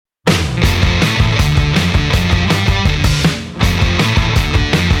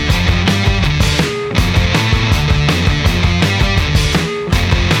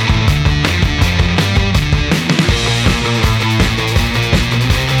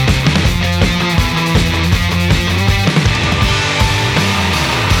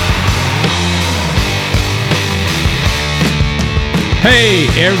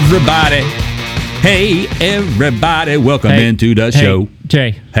everybody. Hey, everybody. Welcome into the show.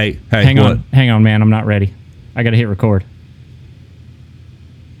 Jay. Hey, Hang what? on, man. I'm not ready. I got to hit record.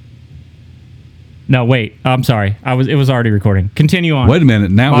 No, wait. I'm sorry. It was already recording. Continue on. Wait a minute.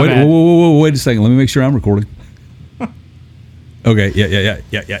 Now, My bad. wait a second. Let me make sure I'm recording. Okay. Yeah.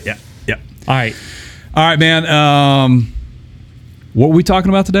 All right. All right, man. What were we talking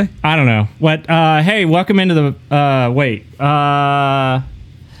about today? I don't know. What? Hey, welcome into the.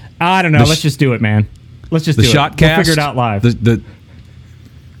 I don't know. Let's just do it, man. Let's just The do it. Shotcast. We'll figure it out live.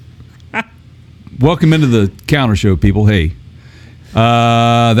 Welcome into the counter show, people. Hey,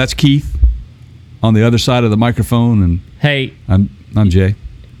 that's Keith on the other side of the microphone, and Hey, I'm Jay.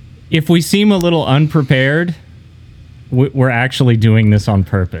 if we seem a little unprepared, we're actually doing this on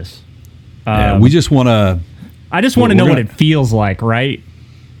purpose. Yeah, we just want to. I just want to we're know what gonna- it feels like, right?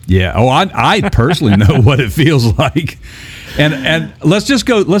 Yeah. Oh, I personally know what it feels like. And let's just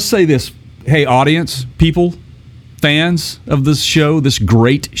go. Let's say this. Hey, audience, people, fans of this show, this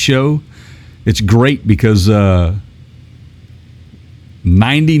great show. It's great because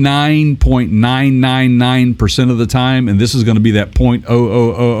 99.999% of the time, and this is going to be that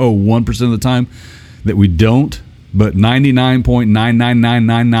 0.00001% of the time that we don't, but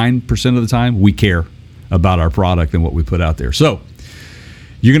 99.99999% of the time we care about our product and what we put out there. So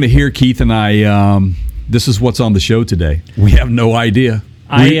you're going to hear Keith and I. This is what's on the show today. We have no idea.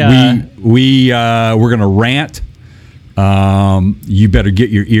 We're going to rant. You better get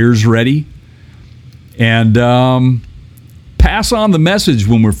your ears ready and pass on the message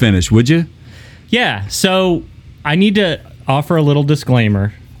when we're finished, would you? Yeah. So I need to offer a little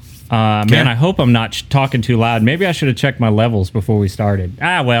disclaimer. Man, I hope I'm not talking too loud. Maybe I should have checked my levels before we started.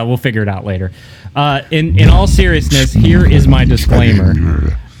 Well, we'll figure it out later. In all seriousness, here is my disclaimer.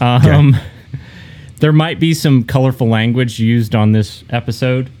 There might be some colorful language used on this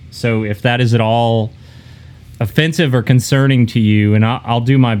episode, so if that is at all offensive or concerning to you, and I'll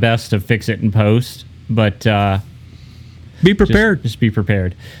do my best to fix it in post, but Be prepared. Just be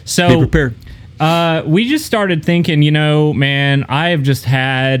prepared. So Be prepared. we just started thinking, man, I have just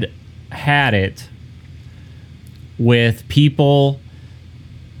had it with people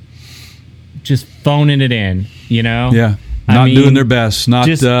just phoning it in, Yeah. I Not mean, doing their best. Not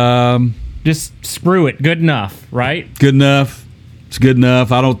just screw it. Good enough, right? good enough. It's good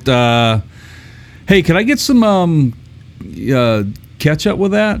enough. I don't. Hey, can I get some ketchup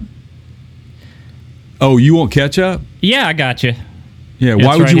with that? Oh, you want ketchup? Yeah, I got you. Yeah. It's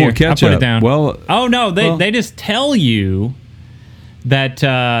Why would right you here. want ketchup? I'll put it down. Well. Oh no, they just tell you that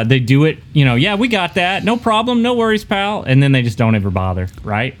they do it. Yeah, we got that. No problem. No worries, pal. And then they just don't ever bother,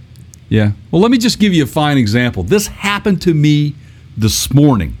 right? Yeah. Well, let me just give you a fine example. This happened to me this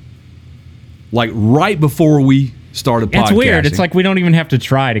morning, like right before we started podcasting. It's weird. It's like we don't even have to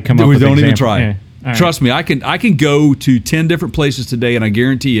try to come up We with don't even example. try. Yeah. All right. Trust me, I can go to 10 different places today, and I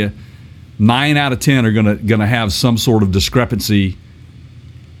guarantee you, 9 out of 10 are gonna have some sort of discrepancy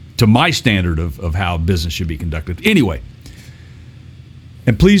to my standard of how business should be conducted. Anyway,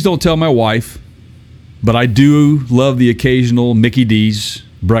 and please don't tell my wife, but I do love the occasional Mickey D's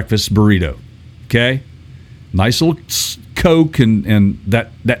breakfast burrito. Okay, nice little Coke and that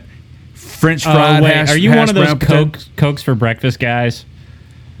French fried hash. Are you hash one of those brown potato. Cokes for breakfast guys?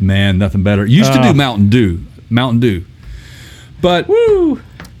 Man, nothing better. Used to do Mountain Dew. But Woo!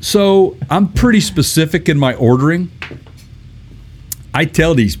 so I'm pretty specific in my ordering. I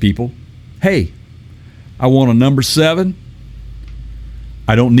tell these people, hey, I want a number 7.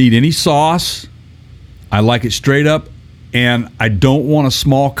 I don't need any sauce. I like it straight up. And I don't want a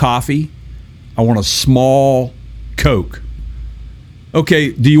small coffee. I want a small Coke.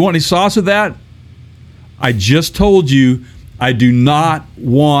 Okay, do you want any sauce with that? I just told you I do not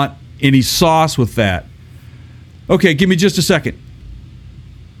want any sauce with that. Okay, give me just a second.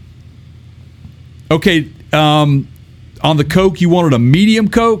 Okay, on the Coke, you wanted a medium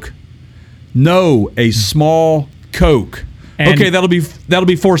Coke? No, a small Coke. And- okay, that'll be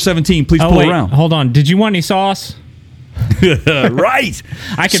 $4.17. Please pull wait, around. hold on. Did you want any sauce? Right.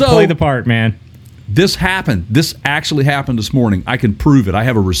 I can So, play the part, man. This happened. This actually happened this morning. I can prove it. I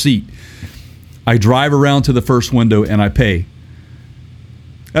have a receipt. I drive around to the first window and I pay.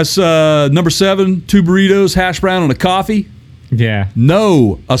 That's number 7, 2 burritos, hash brown, and a coffee. Yeah.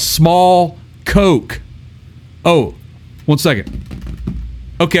 No, a small Coke. Oh, 1 second.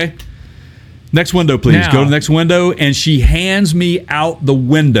 Okay. Next window, please. Now- Go to the next window, and she hands me out the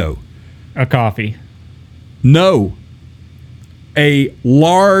window. A coffee. No, a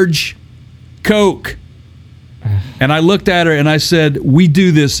large Coke. And I looked at her and I said, we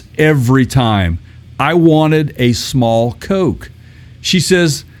do this every time. I wanted a small Coke. She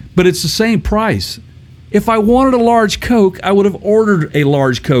says, but it's the same price. If I wanted a large Coke, I would have ordered a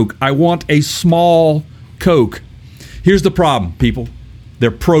large Coke. I want a small Coke. Here's the problem, people.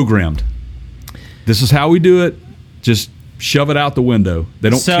 They're programmed. This is how we do it. Just shove it out the window. They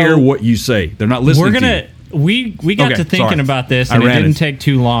don't care what you say. They're not listening to you. We got to thinking about this, and it didn't take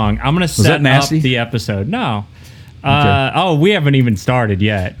too long. I'm going to set up the episode. No. Okay. We haven't even started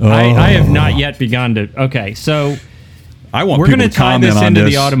yet. I have not yet begun to. Okay, so we're going to tie this into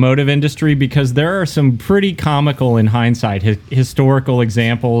the automotive industry because there are some pretty comical, in hindsight, historical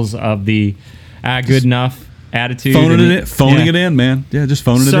examples of the good enough attitude. Phoning it in, man. Yeah, just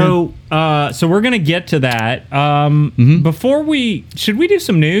phoning it in. So we're going to get to that. Before should we do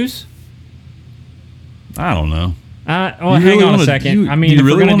some news? I don't know. Hang on a second. If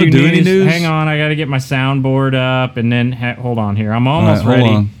we're going to do any news, hang on. I got to get my soundboard up, and then hold on here. I'm almost ready.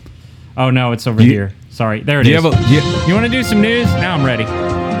 On. Oh no, it's over here. Sorry, there it is. You want to do some news? Now I'm ready.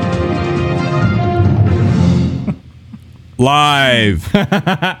 Live.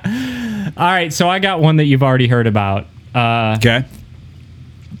 All right, so I got one that you've already heard about. Okay.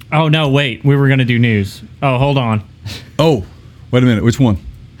 Oh no, wait. We were going to do news. Oh, hold on. Oh, wait a minute. Which one?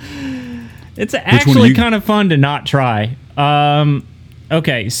 It's actually kind of fun to not try.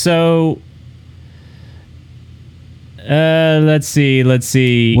 Okay, so let's see. What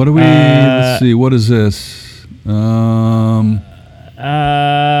do we? Let's see. What is this?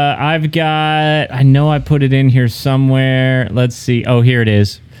 I've got. I know I put it in here somewhere. Let's see. Oh, here it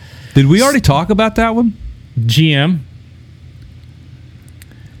is. Did we already talk about that one? GM.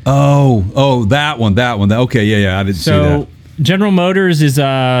 Oh, that one. Okay, yeah. I didn't see that. General Motors is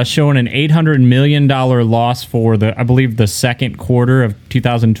showing an $800 million loss for I believe the second quarter of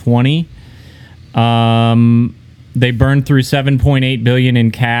 2020. They burned through $7.8 billion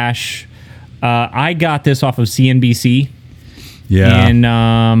in cash. I got this off of CNBC. Yeah,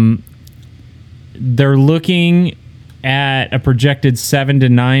 and they're looking at a projected $7 to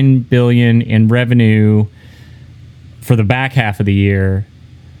 $9 billion in revenue for the back half of the year.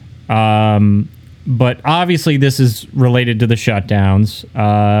 But obviously, this is related to the shutdowns.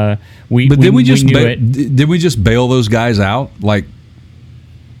 Did we just bail those guys out? Like,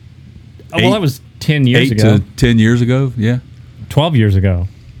 that was 10 years ago. 8 to 10 years ago, yeah. 12 years ago.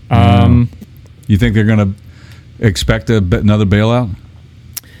 You think they're going to expect another bailout?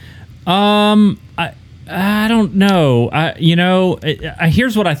 I don't know.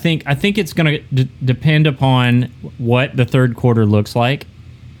 Here's what I think. I think it's going to depend upon what the third quarter looks like.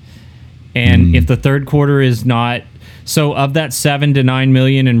 And if the third quarter is not... So of that $7 to $9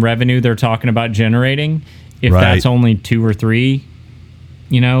 million in revenue they're talking about generating, if that's only 2 or 3,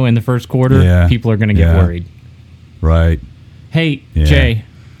 in the first quarter, people are going to get worried. Right. Hey, Jay.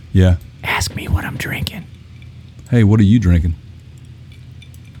 Yeah. Ask me what I'm drinking. Hey, what are you drinking?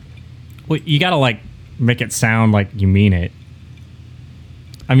 Well, you got to, make it sound like you mean it.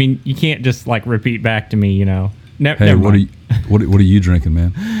 I mean, you can't just, repeat back to me, Hey, never mind. What are you drinking,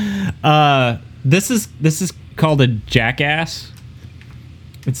 man? This is called a Jackass.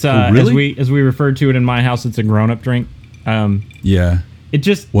 It's really? as we referred to it in my house, it's a grown-up drink. Yeah. It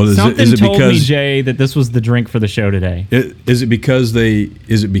just something told me, Jay, that this was the drink for the show today. Is it because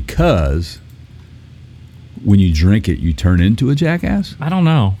when you drink it you turn into a jackass? I don't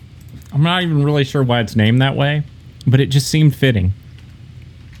know. I'm not even really sure why it's named that way, but it just seemed fitting.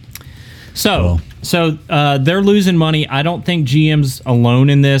 So they're losing money. I don't think GM's alone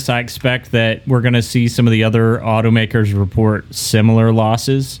in this. I expect that we're going to see some of the other automakers report similar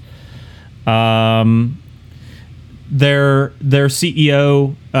losses. Their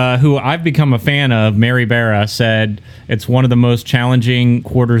CEO, who I've become a fan of, Mary Barra, said it's one of the most challenging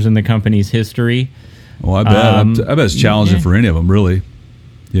quarters in the company's history. Well, I bet. I bet it's challenging for any of them, really.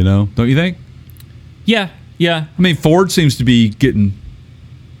 Don't you think? Yeah. I mean, Ford seems to be getting...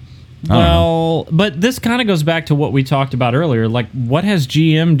 Well, but this kind of goes back to what we talked about earlier. What has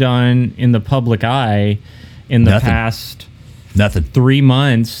GM done in the public eye in the past 3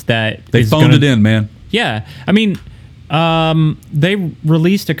 months that they phoned it in, man? Yeah. I mean, they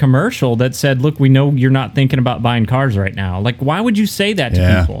released a commercial that said, look, we know you're not thinking about buying cars right now. Why would you say that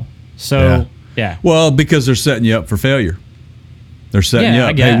to people? So, yeah. Well, because they're setting you up for failure. They're setting you up.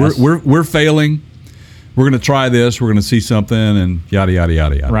 I guess. Hey, we're failing. We're going to try this. We're going to see something, and yada yada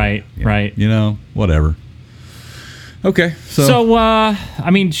yada yada. Right. Whatever. Okay. So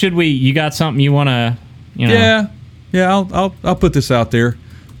should we? You got something you want to? Yeah. I'll put this out there.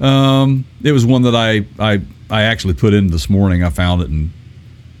 It was one that I actually put in this morning. I found it, and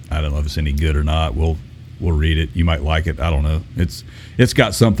I don't know if it's any good or not. We'll read it. You might like it. I don't know. It's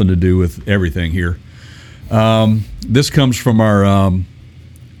got something to do with everything here. This comes from our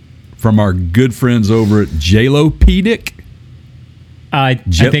good friends over at Jalopnik. I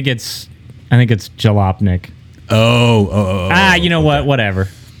think it's Jalopnik. Oh. You know what? Whatever.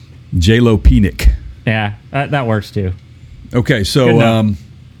 Jalopnik. Yeah, that works too. Okay, so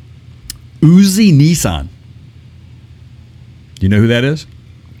Uzi Nissan. Do you know who that is?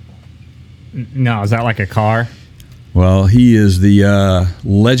 No, is that like a car? Well, he is the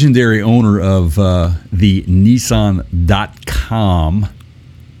legendary owner of the Nissan.com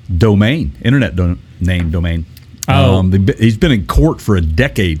domain, internet name domain. Oh. He's been in court for a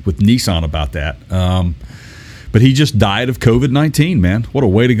decade with Nissan about that. But he just died of COVID-19, man. What a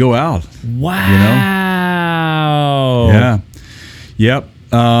way to go out. Wow. You know? Yeah. Yep.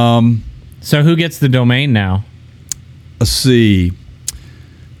 So who gets the domain now? Let's see.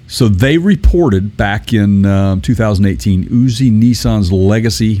 So they reported back in 2018, Uzi Nissan's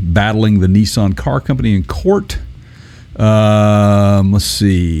legacy battling the Nissan car company in court. Let's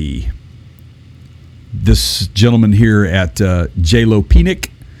see. This gentleman here at Jalopnik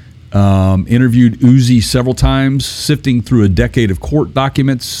interviewed Uzi several times, sifting through a decade of court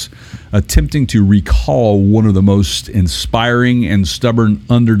documents, attempting to recall one of the most inspiring and stubborn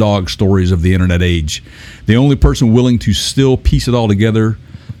underdog stories of the internet age. The only person willing to still piece it all together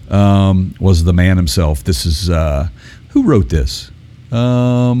was the man himself. This is who wrote this?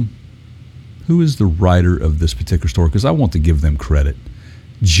 Who is the writer of this particular story? Because I want to give them credit.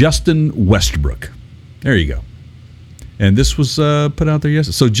 Justin Westbrook. There you go. And this was put out there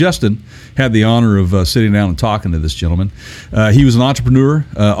yesterday. So Justin had the honor of sitting down and talking to this gentleman. He was an entrepreneur,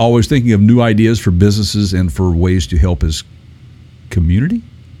 always thinking of new ideas for businesses and for ways to help his community.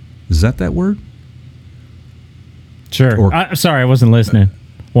 Is that word? Sure. Sorry, I wasn't listening.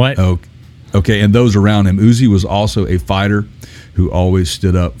 What? Okay, and those around him. Uzi was also a fighter who always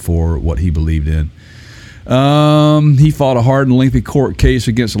stood up for what he believed in. He fought a hard and lengthy court case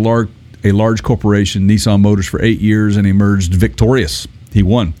against a large corporation, Nissan Motors, for 8 years and emerged victorious. He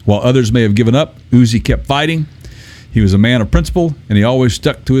won. While others may have given up, Uzi kept fighting. He was a man of principle, and he always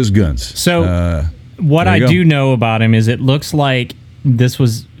stuck to his guns. So what I do know about him is it looks like this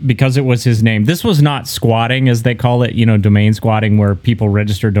was, because it was his name, this was not squatting, as they call it, domain squatting, where people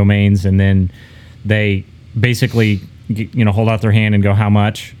register domains and then they basically, hold out their hand and go, how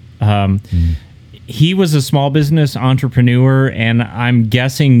much? He was a small business entrepreneur, and I'm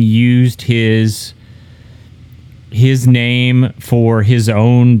guessing used his name for his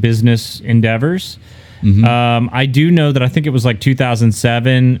own business endeavors. Mm-hmm. I do know that I think it was like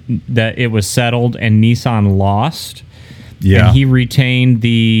 2007 that it was settled and Nissan lost. Yeah. And he retained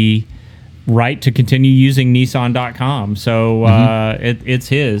the right to continue using Nissan.com. So it's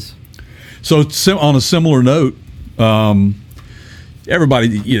his. So on a similar note, everybody,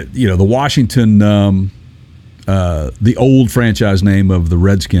 the Washington, the old franchise name of the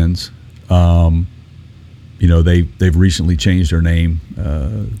Redskins, they've recently changed their name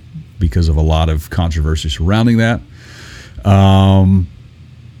because of a lot of controversy surrounding that.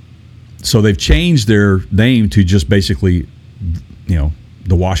 So they've changed their name to just basically,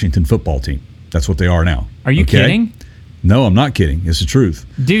 the Washington football team. That's what they are now. Are you kidding? No, I'm not kidding. It's the truth.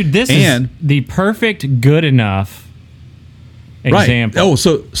 Dude, this is the perfect good enough example. Right. Oh,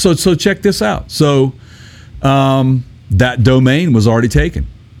 so check this out. So that domain was already taken.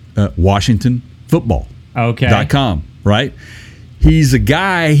 WashingtonFootball.com, right? He's a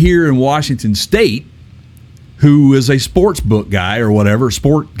guy here in Washington State who is a sports book guy or whatever,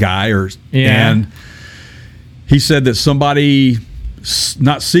 sport guy, and he said that somebody,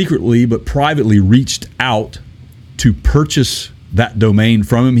 not secretly but privately, reached out to purchase that domain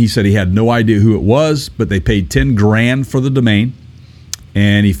from him. He said he had no idea who it was, but they paid $10,000 for the domain,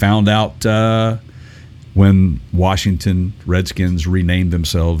 and he found out when Washington Redskins renamed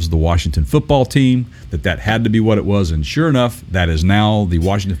themselves the Washington Football Team that had to be what it was, and sure enough, that is now the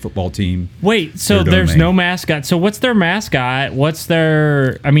Washington Football Team. Wait, so there's no mascot. So what's their mascot? What's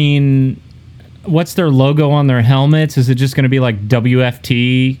their logo on their helmets? Is it just going to be like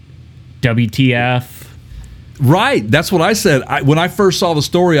WFT, WTF? Right, that's what I said. When I first saw the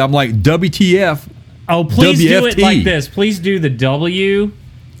story, I'm like, WTF. Oh, please WFT. Do it like this. Please do the W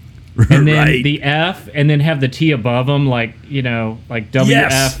and then the F, and then have the T above them, like WFT.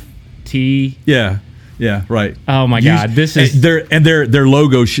 Yeah, right. Oh my God, this is their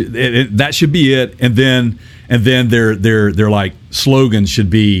logo. That should be it, and then their like slogan should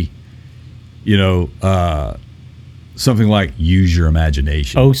be, something like "Use your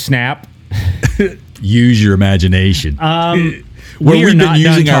imagination." Oh snap! Use your imagination. We are not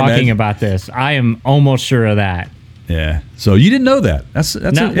done talking about this. I am almost sure of that. Yeah. So you didn't know that. That's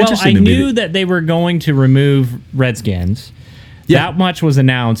interesting I to me. knew that they were going to remove Redskins. Yeah. That much was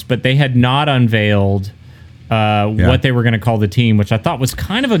announced, but they had not unveiled what they were going to call the team, which I thought was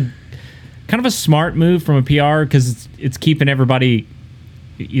kind of a smart move from a PR, because it's keeping everybody,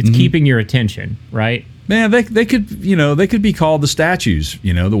 it's keeping your attention, right? Man, they could be called the statues,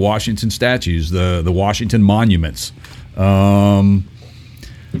 the Washington statues, the Washington monuments,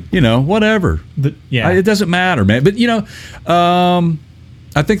 whatever. It doesn't matter, man. But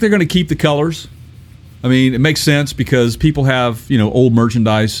I think they're going to keep the colors. I mean, it makes sense because people have old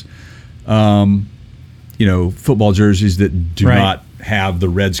merchandise, football jerseys that do not have the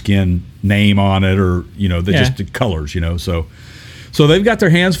Redskin name on it, or they're just the colors, So they've got their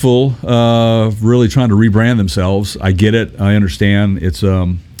hands full, really trying to rebrand themselves. I get it. I understand. It's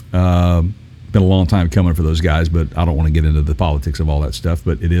been a long time coming for those guys, but I don't want to get into the politics of all that stuff.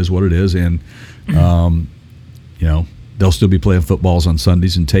 But it is what it is, and they'll still be playing footballs on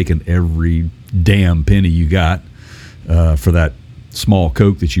Sundays and taking every damn penny you got for that small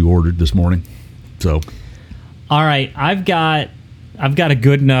Coke that you ordered this morning. So, all right, I've got a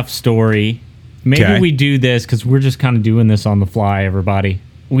good enough story. Maybe we do this because we're just kind of doing this on the fly, everybody.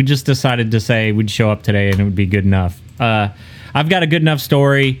 We just decided to say we'd show up today and it would be good enough. I've got a good enough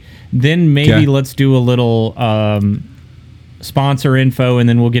story. Then maybe let's do a little sponsor info, and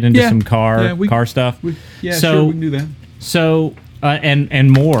then we'll get into some car stuff. Sure, we can do that. So,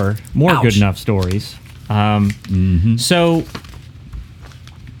 and more good enough stories. So,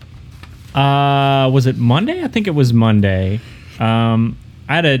 was it Monday? I think it was Monday.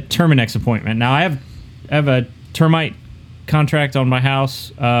 I had a Terminex appointment. Now I have a termite contract on my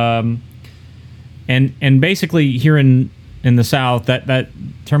house, and basically here in the South, that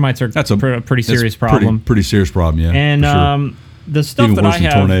termites are a pretty serious problem. Pretty serious problem, yeah. And sure. The stuff even that worse I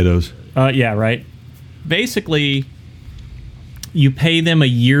than have, tornadoes. Yeah, right. Basically, you pay them a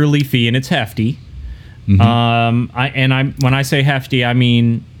yearly fee, and it's hefty. Mm-hmm. When I say hefty, I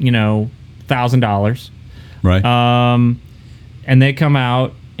mean $1,000. Right. And they come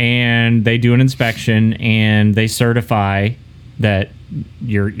out and they do an inspection and they certify that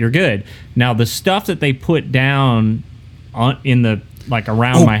you're good. Now the stuff that they put down in the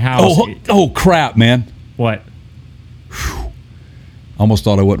around my house. Oh crap, man! What? Almost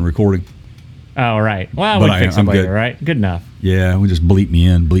thought I wasn't recording. Oh right. Well, we'll fix it later, right? Good enough. Yeah, we just bleep me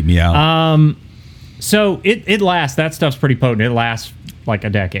in, bleep me out. So it lasts. That stuff's pretty potent. It lasts like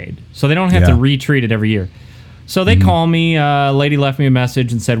a decade. So they don't have to retreat it every year. So they call me. A lady left me a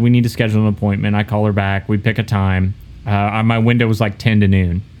message and said, we need to schedule an appointment. I call her back. We pick a time. My window was like 10 to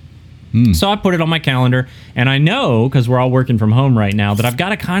noon. So I put it on my calendar. And I know, because we're all working from home right now, that I've got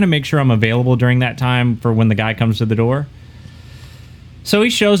to kind of make sure I'm available during that time for when the guy comes to the door. So he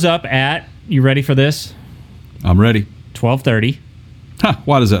shows up at, you ready for this? I'm ready. 12:30.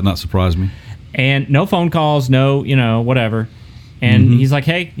 Why does that not surprise me? And no phone calls, no, whatever. And he's like,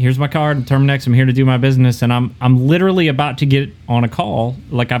 hey, here's my card, Terminex, I'm here to do my business. And I'm literally about to get on a call,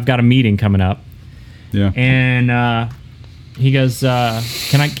 like I've got a meeting coming up. Yeah. And he goes,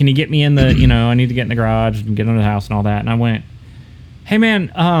 can you get me in the, I need to get in the garage and get into the house and all that. And I went, hey,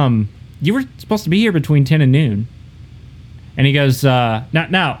 man, you were supposed to be here between 10 and noon. And he goes,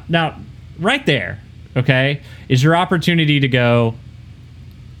 now, right there, okay, is your opportunity to go,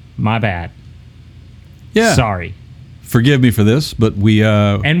 my bad. Yeah. Sorry. Forgive me for this, but we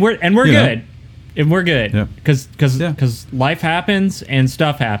and we're good. And we're good. Yeah. Cuz life happens and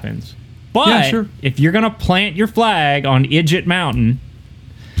stuff happens. But if you're going to plant your flag on Idjit Mountain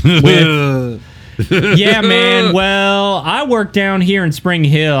with yeah, man, well, I work down here in Spring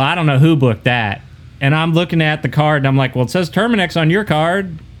Hill. I don't know who booked that. And I'm looking at the card and I'm like, well, it says Terminex on your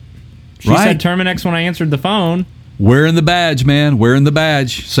card. She said Terminex when I answered the phone. Wearing the badge, man. Wearing the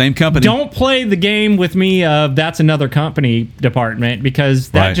badge. Same company. Don't play the game with me of that's another company department, because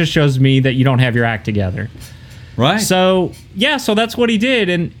that just shows me that you don't have your act together. Right. So, so that's what he did.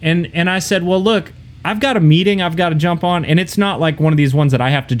 And I said, well, look, I've got a meeting I've got to jump on, and it's not like one of these ones that I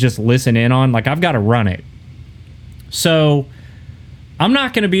have to just listen in on. Like, I've got to run it. So, I'm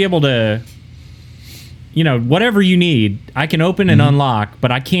not going to be able to, whatever you need, I can open and unlock,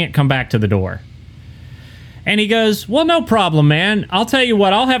 but I can't come back to the door. And he goes, well, no problem, man. I'll tell you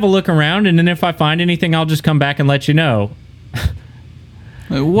what, I'll have a look around, and then if I find anything, I'll just come back and let you know.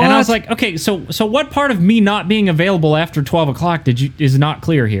 What? And I was like, okay, so what part of me not being available after 12 o'clock is not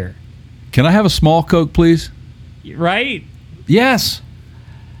clear here? Can I have a small Coke, please? Right? Yes.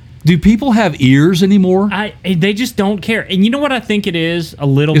 Do people have ears anymore? They just don't care. And you know what I think it is? A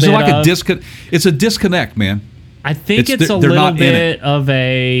little bit of... It's a disconnect, man. I think it's a little bit of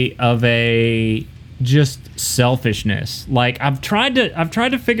a just selfishness. Like I've tried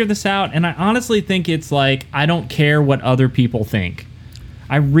to figure this out, and I honestly think it's like I don't care what other people think.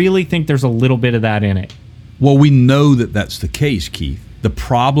 I really think there's a little bit of that in it. Well, we know that that's the case, Keith. The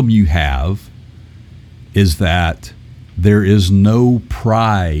problem you have is that there is no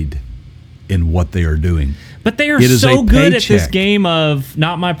pride in what they are doing. But they are so good at this game of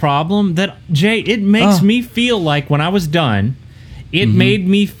not my problem that, Jay, it makes me feel like when I was done, it made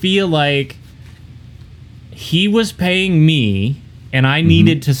me feel like he was paying me and I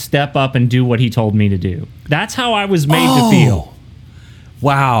needed to step up and do what he told me to do. That's how I was made to feel.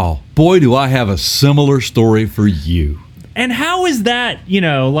 Wow. Boy, do I have a similar story for you. And how is that,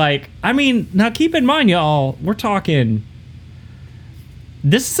 now keep in mind, y'all, we're talking,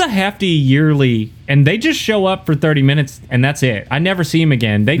 this is a hefty yearly, and they just show up for 30 minutes, and that's it. I never see them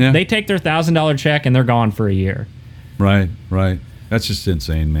again. They take their $1,000 check, and they're gone for a year. Right. That's just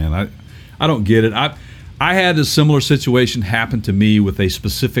insane, man. I don't get it. I had a similar situation happen to me with a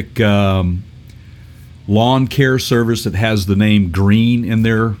specific lawn care service that has the name Green in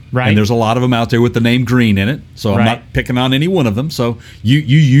there. Right. And there's a lot of them out there with the name Green in it. So I'm not picking on any one of them. So you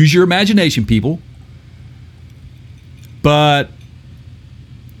use your imagination, people. But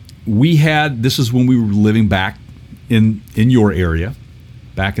this is when we were living back in your area,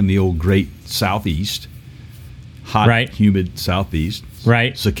 back in the old great Southeast, hot, humid Southeast,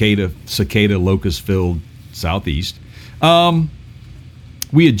 cicada locust-filled Southeast.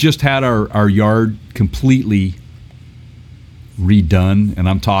 We had just had our yard completely redone, and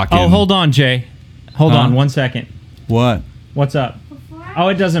I'm talking... Oh, hold on, Jay. Hold on 1 second. What? What's up? Oh,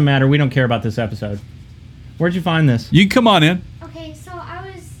 it doesn't matter. We don't care about this episode. Where'd you find this? You can come on in. Okay, so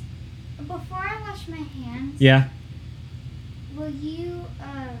before I wash my hands... Yeah? Will you,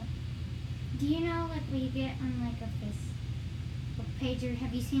 do you know, like, will you get on, like, a Facebook page, or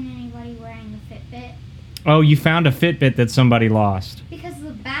have you seen anybody wearing the Fitbit? Oh, you found a Fitbit that somebody lost. Because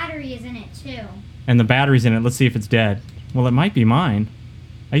the battery is in it, too. And the battery's in it. Let's see if it's dead. Well, it might be mine.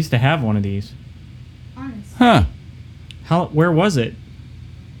 I used to have one of these. On the street. Huh. Where was it?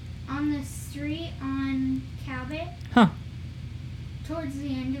 On the street on Cabot. Huh. Towards the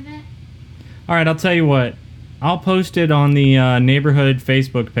end of it. All right, I'll tell you what. I'll post it on the neighborhood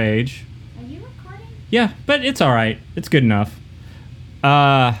Facebook page. Are you recording? Yeah, but it's all right. It's good enough.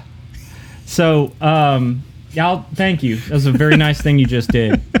 Y'all, thank you. That was a very nice thing you just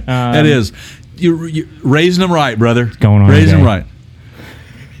did. It is. You're raising them right, brother. What's going on? Raising them right.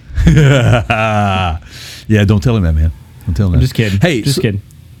 Yeah, don't tell him that, man. Don't tell him that. I'm just kidding. Hey, kidding.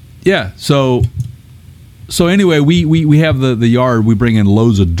 Yeah. So anyway, we have the yard. We bring in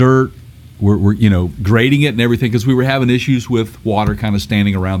loads of dirt. We're grading it and everything because we were having issues with water kind of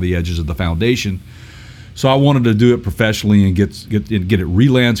standing around the edges of the foundation. So I wanted to do it professionally and get it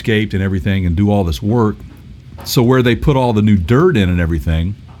re-landscaped and everything and do all this work. So where they put all the new dirt in and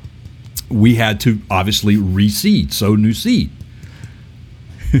everything, we had to obviously reseed, sow new seed.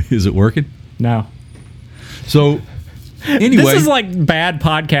 Is it working? No. So anyway, this is like bad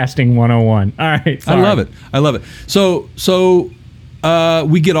podcasting 101. All right, sorry. I love it. So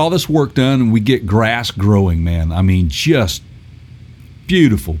we get all this work done and we get grass growing, man. I mean, just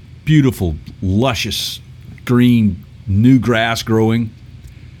beautiful, luscious, green, new grass growing.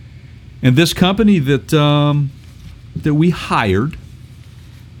 And this company that we hired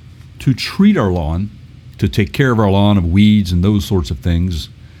to treat our lawn, to take care of our lawn of weeds and those sorts of things,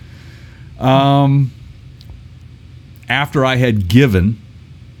 after I had given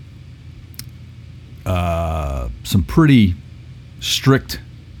some pretty strict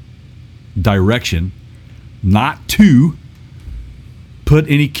direction not to put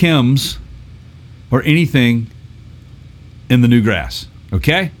any chems or anything in the new grass,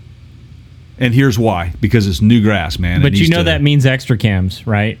 okay? And here's why. Because it's new grass, man. But that means extra chems,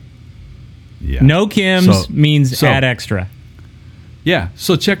 right? Yeah. No chems means add extra. Yeah.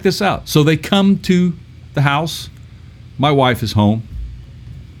 So check this out. So they come to the house. My wife is home.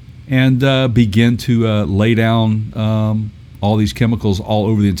 And begin to lay down all these chemicals all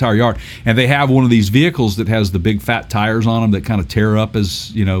over the entire yard. And they have one of these vehicles that has the big fat tires on them that kind of tear up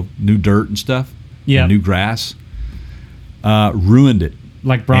as, new dirt and stuff. Yeah. New grass. Ruined it.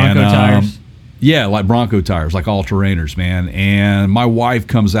 Like Bronco tires? Yeah, like Bronco tires, like all-terrainers, man. And my wife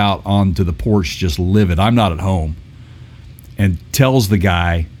comes out onto the porch just livid. I'm not at home. And tells the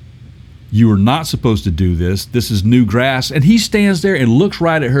guy, you are not supposed to do this. This is new grass. And he stands there and looks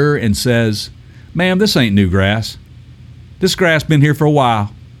right at her and says, ma'am, this ain't new grass. This grass been here for a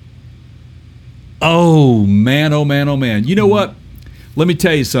while. Oh, man, oh, man, oh, man. You know what? Let me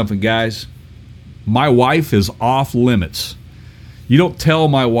tell you something, guys. My wife is off limits. You don't tell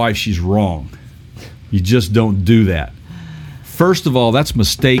my wife she's wrong. You just don't do that. First of all, that's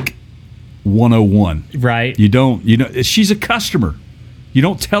mistake 101. Right. You don't, she's a customer. You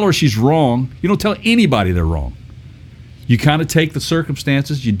don't tell her she's wrong. You don't tell anybody they're wrong. You kind of take the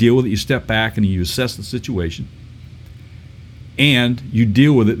circumstances, you deal with it, you step back, and you assess the situation. And you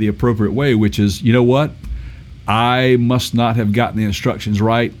deal with it the appropriate way, which is, you know what? I must not have gotten the instructions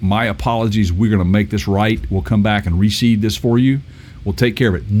right. My apologies. We're going to make this right. We'll come back and reseed this for you. We'll take care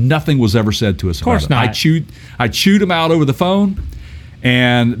of it. Nothing was ever said to us about it. Of course not. I chewed them out over the phone,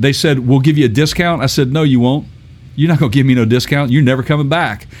 and they said, we'll give you a discount. I said, no, you won't. You're not going to give me no discount. You're never coming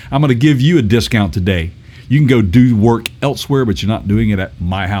back. I'm going to give you a discount today. You can go do work elsewhere, but you're not doing it at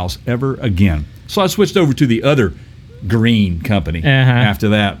my house ever again. So I switched over to the other green company after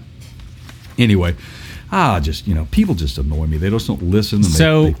that. Anyway, people just annoy me. They just don't listen. And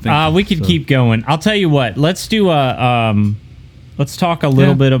So we could keep going. I'll tell you what. Let's do let's talk a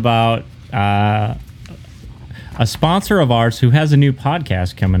little bit about a sponsor of ours who has a new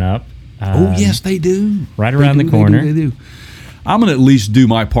podcast coming up. Oh, yes, they do. Right around the corner. They do. I'm going to at least do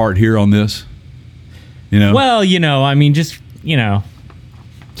my part here on this. Well,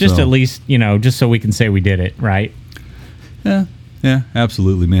 just at least, just so we can say we did it, right? Yeah,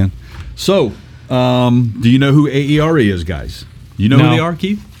 absolutely, man. So, do you know who AERA is, guys? You know who they are,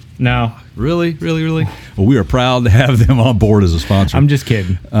 Keith? No. Really? Well, we are proud to have them on board as a sponsor. I'm just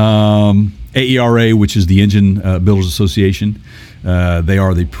kidding. AERA, which is the Engine Builders Association, they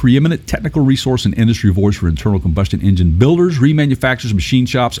are the preeminent technical resource and industry voice for internal combustion engine builders, remanufacturers, machine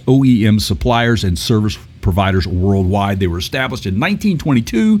shops, OEMs, suppliers, and service providers worldwide. They were established in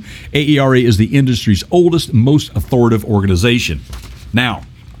 1922. AERA is the industry's oldest, most authoritative organization. Now,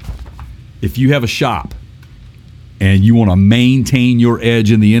 if you have a shop and you want to maintain your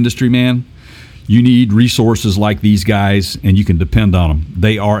edge in the industry, man, you need resources like these guys, and you can depend on them.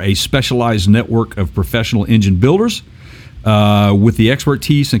 They are a specialized network of professional engine builders with the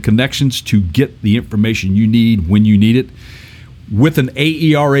expertise and connections to get the information you need when you need it with an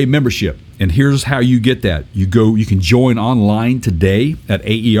AERA membership. And here's how you get that. You can join online today at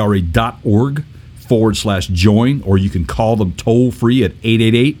aera.org/join, or you can call them toll free at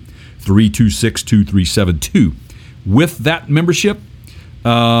 888-326-2372. With that membership,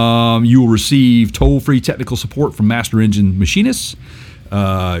 you will receive toll-free technical support from master engine machinists.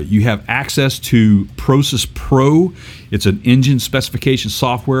 You have access to Process Pro. It's an engine specification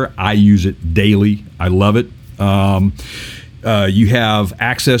software. I use it daily. I love it. You have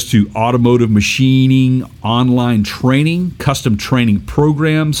access to automotive machining online training, custom training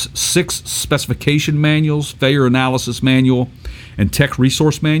programs, 6 specification manuals, failure analysis manual, and tech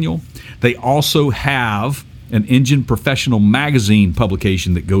resource manual. They also have an Engine Professional magazine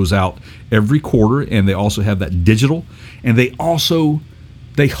publication that goes out every quarter, and they also have that digital. And they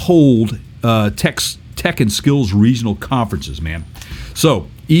hold tech and skills regional conferences, man. So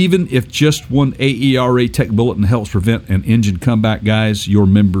even if just one AERA Tech Bulletin helps prevent an engine comeback, guys, your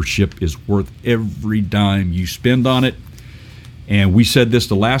membership is worth every dime you spend on it. And we said this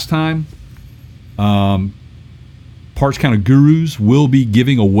the last time. Parts Counter Gurus will be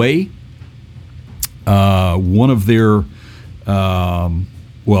giving away one of their, it's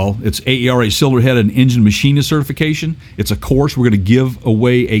AERA Silverhead and Engine Machinist certification. It's a course. We're going to give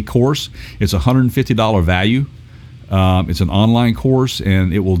away a course. It's $150 value. It's an online course,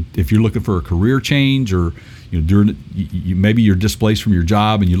 and it will. If you're looking for a career change, or maybe you're displaced from your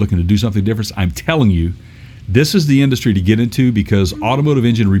job and you're looking to do something different, I'm telling you, this is the industry to get into, because automotive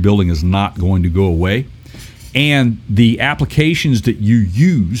engine rebuilding is not going to go away, and the applications that you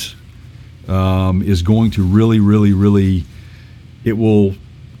use is going to really, it will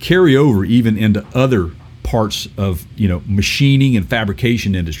carry over even into other parts of machining and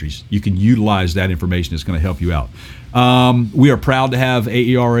fabrication industries. You can utilize that information. It's going to help you out. We are proud to have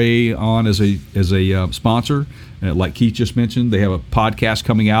AERA on as a sponsor. Like Keith just mentioned, they have a podcast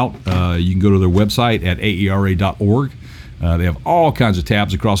coming out. You can go to their website at aera.org. They have all kinds of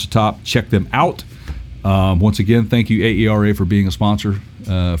tabs across the top. Check them out. Once again, thank you, AERA, for being a sponsor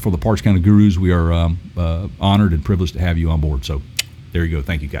for the Parts Counter Gurus. We are honored and privileged to have you on board. So there you go.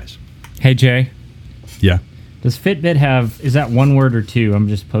 Thank you, guys. Hey, Jay. Yeah. Does Fitbit have, is that one word or two? I'm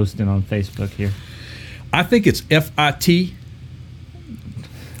just posting on Facebook here. I think it's FIT,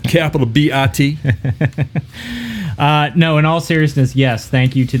 capital BIT. No, in all seriousness, yes.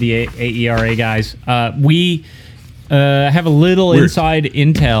 Thank you to the AERA guys. We have a little inside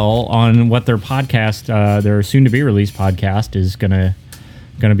intel on what their podcast, their soon-to-be-released podcast, is gonna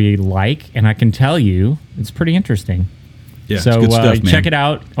be like, and I can tell you, it's pretty interesting. Yeah, it's So good stuff, man. check it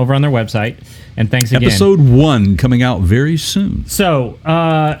out over on their website. And thanks again. Episode 1 coming out very soon. So,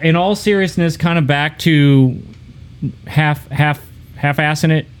 in all seriousness, kind of back to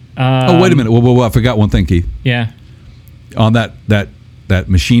half-assing it. Oh, wait a minute. Whoa, I forgot one thing, Keith. Yeah. On that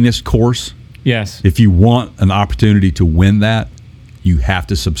machinist course, Yes. if you want an opportunity to win that, you have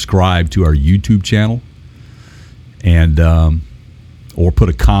to subscribe to our YouTube channel and or put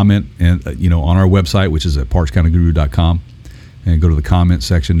a comment and on our website, which is at partscounterguru.com, and go to the comment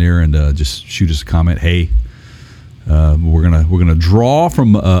section there and just shoot us a comment. Hey, we're gonna draw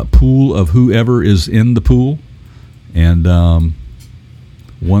from a pool of whoever is in the pool, and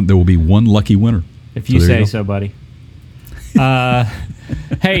there will be one lucky winner. If you say so, buddy.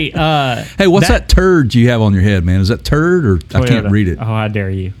 Hey, what's that turd you have on your head, man? Is that turd or Toyota. I can't read it? Oh, how dare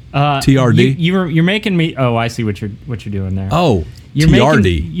you? TRD. You're making me. Oh, I see what you're doing there. Oh, You're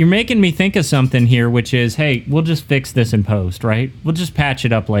TRD. You're making me think of something here, which is, hey, we'll just fix this in post, right? We'll just patch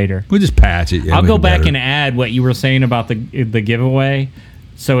it up later. We'll just patch it. Yeah, I'll make go it back better. and add what you were saying about the giveaway,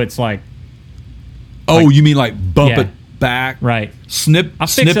 so it's like, Oh, you mean like bump Yeah. it back? right. Snip. I'll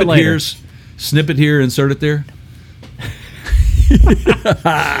fix snip it later. here. Snip it here. Insert it there.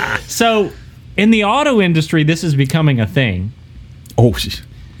 So, in the auto industry, this is becoming a thing. Oh,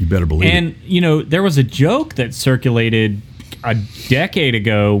 you better believe it. And there was a joke that circulated a decade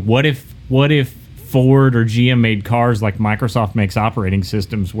ago. What if Ford or GM made cars like Microsoft makes operating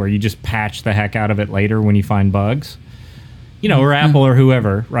systems, where you just patch the heck out of it later when you find bugs? Or Apple or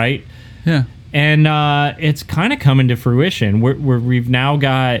whoever, right? Yeah. And it's kind of coming to fruition. We've now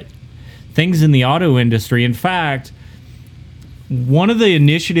got things in the auto industry. In fact, one of the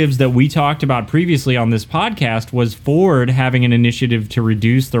initiatives that we talked about previously on this podcast was Ford having an initiative to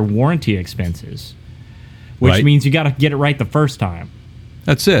reduce their warranty expenses, which Right. means you got to get it right the first time.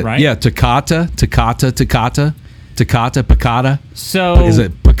 That's it. Right? Yeah. Takata. So Is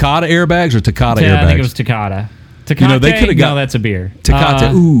it Takata airbags or Takata airbags? I think it was Takata. Takata. they coulda got- No, that's a beer.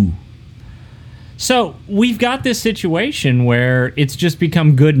 Takata. Ooh. So we've got this situation where it's just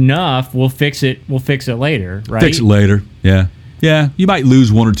become good enough. We'll fix it. We'll fix it later, right? Fix it later. Yeah. Yeah. You might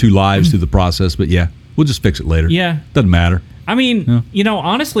lose 1 or 2 lives through the process, but yeah, we'll just fix it later. Yeah. Doesn't matter. I mean,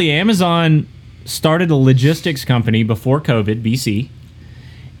 honestly, Amazon started a logistics company before COVID, BC,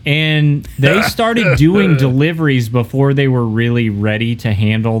 and they started doing deliveries before they were really ready to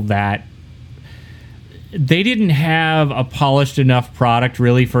handle that. They didn't have a polished enough product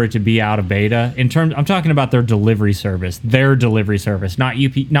really for it to be out of beta. I'm talking about their delivery service, not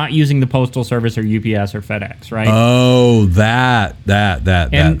using the postal service or UPS or FedEx, right? Oh, that.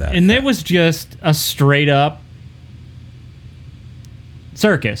 And it was just a straight up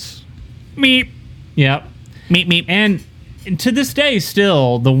circus. Meep. Yep. Meep. And to this day,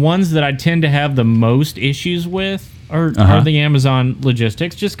 still, the ones that I tend to have the most issues with are the Amazon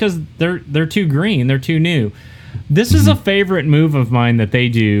logistics, just because they're too green, they're too new. This is a favorite move of mine that they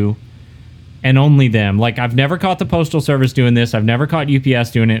do, and only them. Like, I've never caught the Postal Service doing this, I've never caught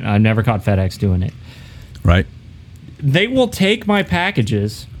UPS doing it, and I've never caught FedEx doing it. Right. They will take my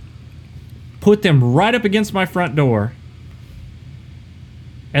packages, put them right up against my front door,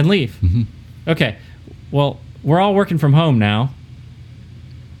 and leave. Okay, well, we're all working from home now.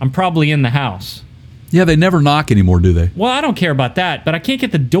 I'm probably in the house. Yeah, they never knock anymore, do they? Well, I don't care about that, but I can't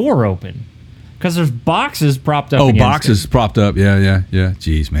get the door open because there's boxes propped up. Oh, against boxes it. propped up. Yeah.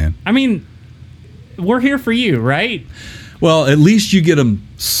 Jeez, man. I mean, we're here for you, right? Well, at least you get them.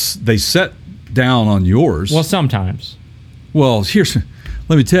 They set down on yours. Well, sometimes. Well,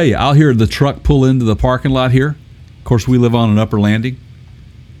 let me tell you. I'll hear the truck pull into the parking lot here. Of course, we live on an upper landing,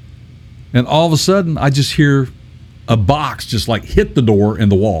 and all of a sudden, I just hear a box just like hit the door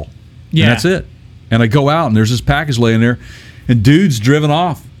and the wall. Yeah, and that's it. And I go out and there's this package laying there, and dude's driven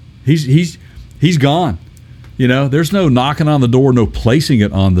off. He's gone. There's no knocking on the door, no placing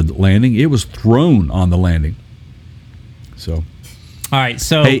it on the landing. It was thrown on the landing. So, all right.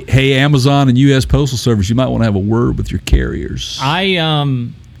 So, hey, Amazon and U.S. Postal Service, you might want to have a word with your carriers.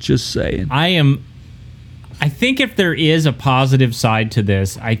 Just saying. I think if there is a positive side to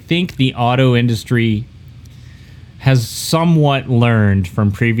this, I think the auto industry has somewhat learned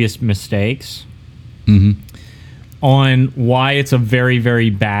from previous mistakes. On why it's a very, very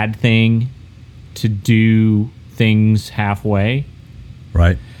bad thing to do things halfway.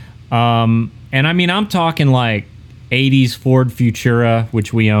 Right. And I mean, I'm talking like 80s Ford Futura,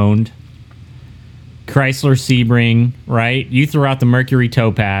 which we owned, Chrysler Sebring, right? You threw out the Mercury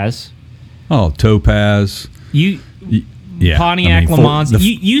Topaz. Oh, Topaz. Yeah. Pontiac Le Mans.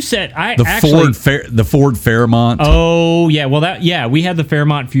 You said the Ford Fairmont. Oh yeah, well we had the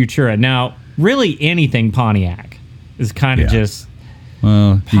Fairmont Futura. Now, really anything Pontiac. is kind of just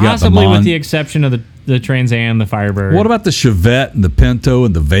Well, you got the possibly with the exception of the Trans Am, the Firebird. What about the Chevette and the Pinto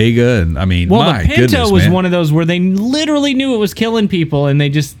and the Vega? And I mean, well, my the Pinto goodness, was man. one of those where they literally knew it was killing people, and they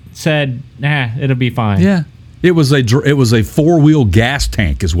just said, "Nah, it'll be fine." Yeah, it was a 4-wheel gas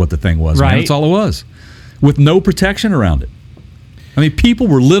tank, is what the thing was. Right. Man. That's all it was, with no protection around it. I mean, people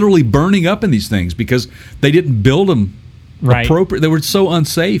were literally burning up in these things because they didn't build them Right. appropriate. They were so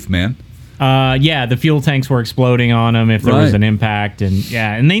unsafe, man. Yeah, the fuel tanks were exploding on them if there was Right. an impact,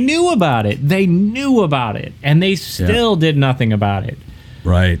 and they knew about it. They knew about it, and they still did nothing about it.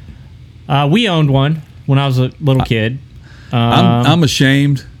 Right. We owned one when I was a little kid. I'm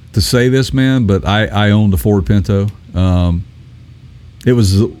ashamed to say this, man, but I owned a Ford Pinto. It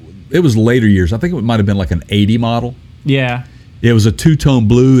was later years. I think it might have been like an 80 model. Yeah, It was a two-tone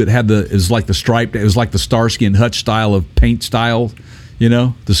blue. It was like the striped. It was like the Starsky and Hutch style of paint style,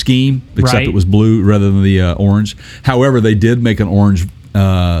 the scheme, except Right. it was blue rather than the orange. However, they did make an orange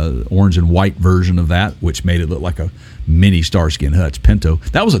and white version of that, which made it look like a mini Starsky and Hutch Pinto.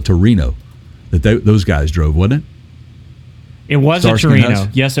 That was a Torino that those guys drove, wasn't it? it was Starsky a and Torino. Hutch?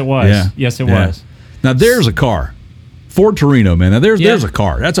 Yes, it was. Yeah. Yes, it Yeah. was. Now there's a car, Ford Torino, man. Now there's a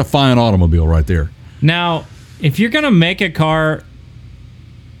car. That's a fine automobile right there. Now, if you're gonna make a car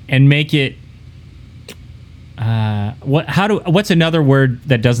and make it, what's another word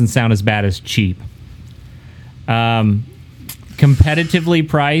that doesn't sound as bad as cheap? Competitively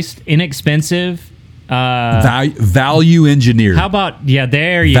priced, inexpensive. Value engineered. How about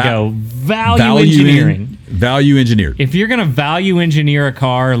there you go, value Value engineering. Value engineered. If you're gonna value engineer a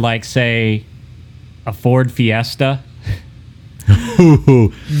car like, say, a Ford Fiesta.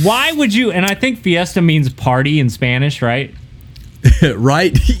 Why would you? And I think Fiesta means party in Spanish, right?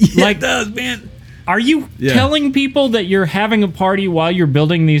 Right? Yeah, Like- it does, man. Are you telling people that you're having a party while you're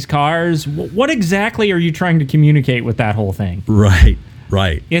building these cars? What exactly are you trying to communicate with that whole thing? Right.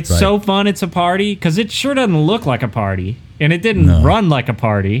 It's right. so fun it's a party, because it sure doesn't look like a party, and it didn't run like a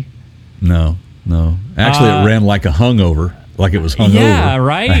party. No. Actually, it ran like a hungover, like it was hungover. Yeah,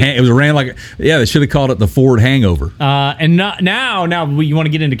 right? They should have called it the Ford Hangover. And now you want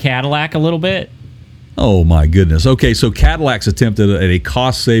to get into Cadillac a little bit? Oh, my goodness. Okay, so Cadillac's attempted at a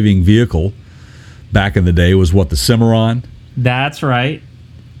cost-saving vehicle back in the day was what, the Cimarron? That's right.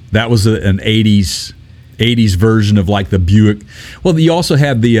 That was an 80s version of like the Buick. Well, you also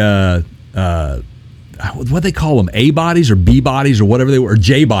had the what they call them, A bodies or B bodies or whatever they were, or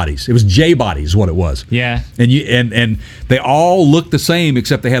J bodies. It was J bodies is what it was. Yeah. And they all looked the same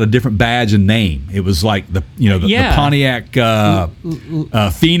except they had a different badge and name. It was like the Pontiac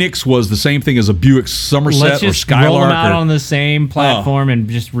Phoenix was the same thing as a Buick Somerset Let's just or Skylark. roll them out on the same platform and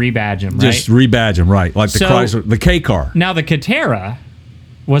just rebadge them, right? Just rebadge them, right? Like the Chrysler, the K car. Now the Catera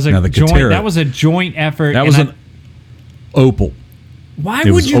was a Now, the joint. Catera- That was a joint effort. That was an Opal. Why it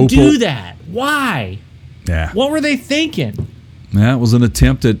would was you do Opal. that? Why? Yeah. What were they thinking? That was an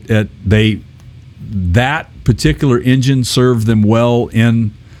attempt at that particular engine served them well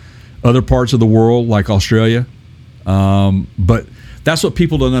in other parts of the world, like Australia. But that's what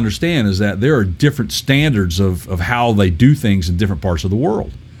people don't understand, is that there are different standards of how they do things in different parts of the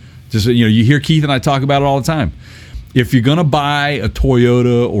world. Just you hear Keith and I talk about it all the time. If you're going to buy a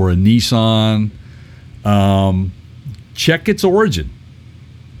Toyota or a Nissan, check its origin.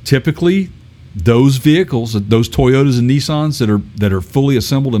 Typically, those vehicles, those Toyotas and Nissans that are fully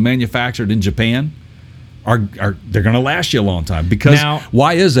assembled and manufactured in Japan, are they're going to last you a long time. Because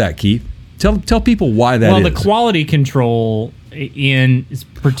why is that, Keith? Tell people why that is. Well, the quality control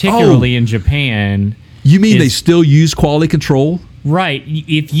particularly in Japan. You mean they still use quality control? Right.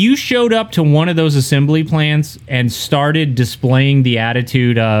 If you showed up to one of those assembly plants and started displaying the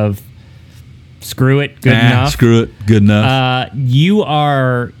attitude of screw it, good enough. Screw it, good enough. You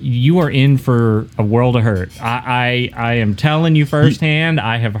are in for a world of hurt. I am telling you firsthand.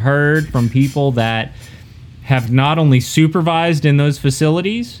 I have heard from people that have not only supervised in those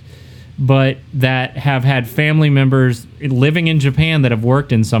facilities, but that have had family members living in Japan that have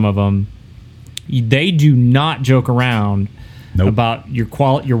worked in some of them. They do not joke around about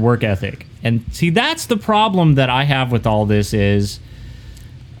your work ethic. And see, that's the problem that I have with all this is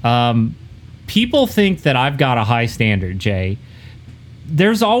people think that I've got a high standard, Jay.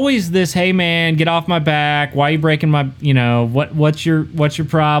 There's always this, hey man, get off my back. Why are you breaking my, what's your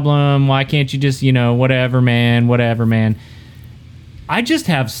problem? Why can't you just, whatever, man. I just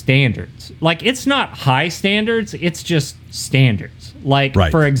have standards. Like, it's not high standards, it's just standards. Like,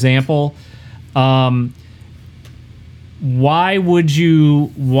 for example, why wouldn't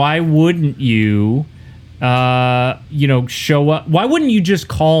you show up? Why wouldn't you just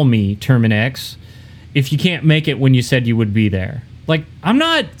call me, Terminex, if you can't make it when you said you would be there? Like, I'm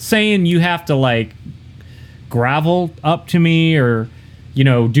not saying you have to, like, gravel up to me or, you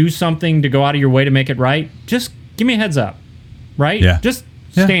know, do something to go out of your way to make it right. Just give me a heads up, right? Yeah. Just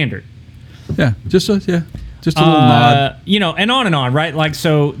Yeah. standard. Yeah, just a little nod. You know, and on, right? Like,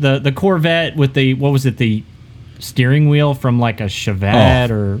 so the Corvette with the, what was it, the steering wheel from like a Chevette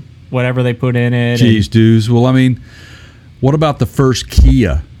or whatever they put in it. Jeez, dudes. Well, I mean, what about the first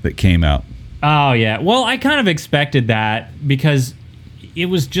Kia that came out? Oh, yeah. Well, I kind of expected that because it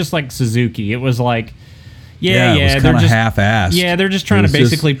was just like Suzuki. It was like, it was kind of half-assed. Yeah, they're just trying to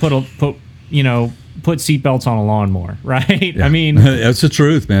basically put seatbelts on a lawnmower, right? Yeah. I mean, that's the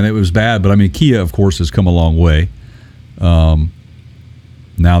truth, man. It was bad, but I mean, Kia, of course, has come a long way.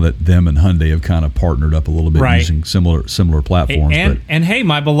 Now that them and Hyundai have kind of partnered up a little bit, using similar platforms. And hey,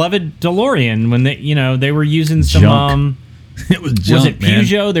 my beloved DeLorean, when they were using some it was junk, was it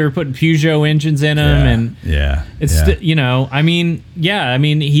Peugeot? Man. They were putting Peugeot engines in them, and it's you know, I mean,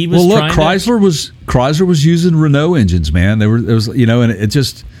 he was. Well, look, Chrysler was using Renault engines, man. There was, you know, and it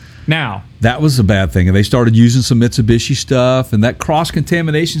just. Now that was a bad thing, and they started using some Mitsubishi stuff, and that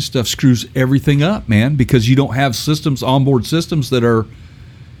cross-contamination stuff screws everything up, man, because you don't have onboard systems that are,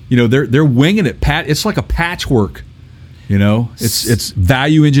 you know, they're winging it. It's like a patchwork, you know. It's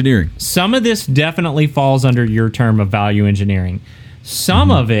value engineering. Some of this definitely falls under your term of value engineering.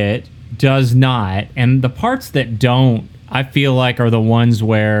 Some of it does not, and the parts that don't, I feel like, are the ones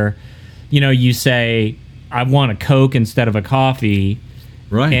where, you know, you say, I want a Coke instead of a coffee.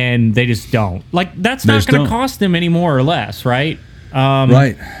 Right. And they just don't. Like, that's not going to cost them any more or less, right?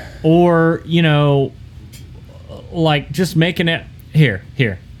 Right. Or, you know, like just making it... Here.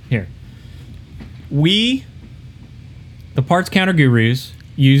 We, the Parts Counter Gurus,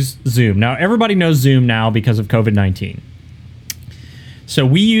 use Zoom. Now, everybody knows Zoom now because of COVID-19. So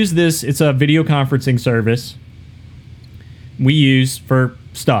we use this. It's a video conferencing service we use for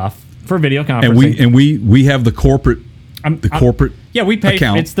stuff, for video conferencing. And we have the corporate... corporate we pay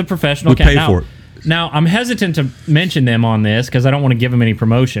account. It's the professional account. We pay for it. Now, I'm hesitant to mention them on this because I don't want to give them any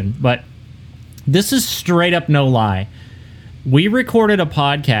promotion, but this is straight up no lie. We recorded a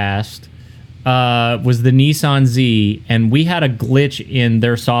podcast, was the Nissan Z, and we had a glitch in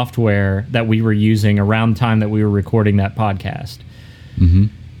their software that we were using around the time that we were recording that podcast. Mm-hmm.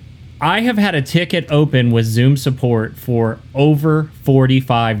 I have had a ticket open with Zoom support for over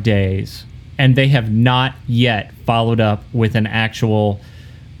 45 days. And they have not yet followed up with an actual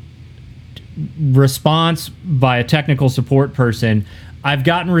response by a technical support person. I've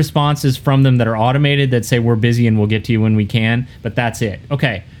gotten responses from them that are automated that say we're busy and we'll get to you when we can, but that's it.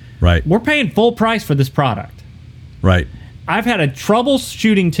 Okay. Right. We're paying full price for this product. Right. I've had a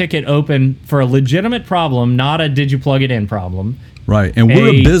troubleshooting ticket open for a legitimate problem, not a did you plug it in problem. Right, and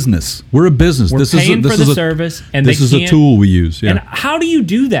we're a business. We're a business. We're paying for the service, and this is a tool we use. Yeah. And how do you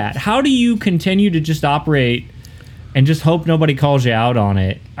do that? How do you continue to just operate and just hope nobody calls you out on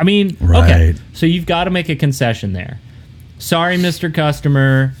it? I mean, okay, so you've got to make a concession there. Sorry, Mr.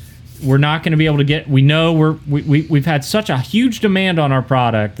 Customer, we're not going to be able to get. We know we've had such a huge demand on our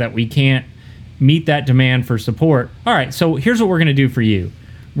product that we can't meet that demand for support. All right, so here's what we're going to do for you.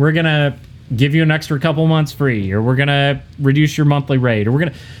 We're going to give you an extra couple months free, or we're going to reduce your monthly rate, or we're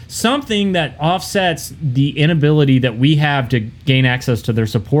going to... Something that offsets the inability that we have to gain access to their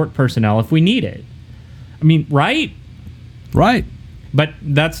support personnel if we need it. I mean, right? Right. But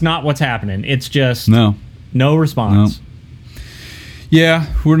that's not what's happening. It's just... No response. No.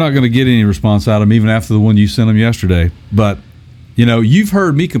 Yeah, we're not going to get any response out of them, even after the one you sent them yesterday. But, you know, you've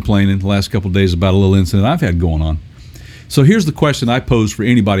heard me complaining the last couple of days about a little incident I've had going on. So here's the question I pose for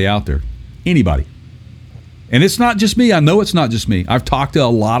anybody out there. Anybody. And it's not just me. I know it's not just me. I've talked to a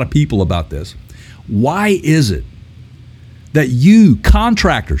lot of people about this. Why is it that you,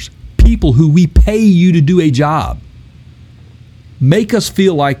 contractors, people who we pay you to do a job, make us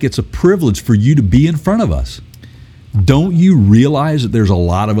feel like it's a privilege for you to be in front of us? Don't you realize that there's a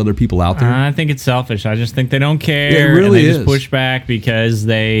lot of other people out there? I think it's selfish. I just think they don't care. It really and they is. Just push back because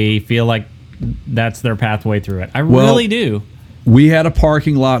they feel like that's their pathway through it. I really do. We had a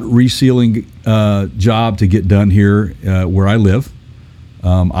parking lot resealing job to get done here where I live.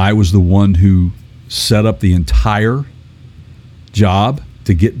 I was the one who set up the entire job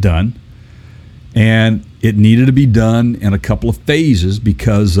to get done. And it needed to be done in a couple of phases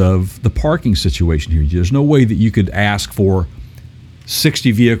because of the parking situation here. There's no way that you could ask for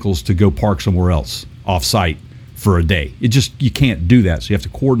 60 vehicles to go park somewhere else off-site for a day. You can't do that. So you have to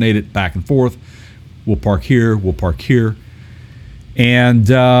coordinate it back and forth. We'll park here. We'll park here. And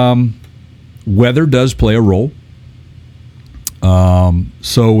weather does play a role.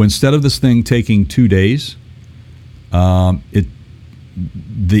 So instead of this thing taking 2 days,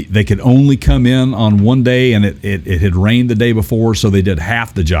 they could only come in on one day, and it had rained the day before, so they did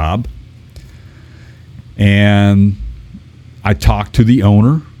half the job. And I talked to the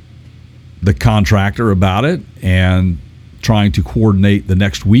owner, the contractor, about it, and trying to coordinate the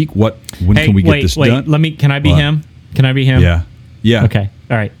next week. When can we get this done? Can I be him? Can I be him? Yeah. Okay.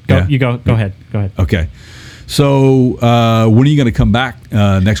 All right. Go. Yeah. You go. Go ahead. Go ahead. Okay. So when are you going to come back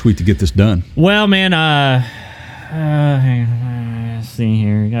next week to get this done? Well, man. Hang on, let's see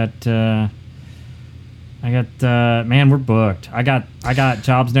here. Man, we're booked. I got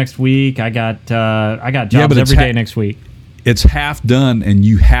jobs next week. I got jobs every day next week. It's half done, and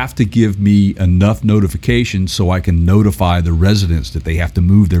you have to give me enough notification so I can notify the residents that they have to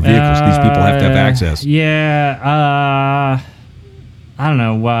move their vehicles. These people have to have access. Yeah. I don't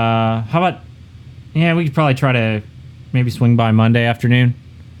know. How about? Yeah, we could probably try to maybe swing by Monday afternoon.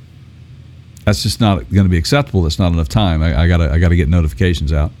 That's just not going to be acceptable. That's not enough time. I gotta get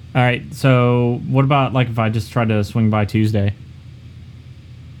notifications out. All right. So what about if I just tried to swing by Tuesday?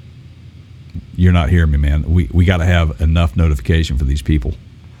 You're not hearing me, man. We got to have enough notification for these people.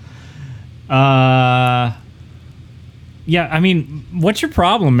 Yeah. I mean, what's your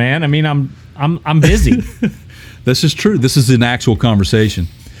problem, man? I mean, I'm busy. This is true. This is an actual conversation.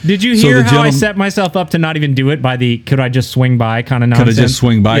 Did you hear how I set myself up to not even do it by the could I just swing by kind of nonsense? Could I just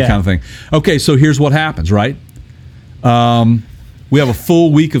swing by kind of thing? Okay, so here's what happens, right? We have a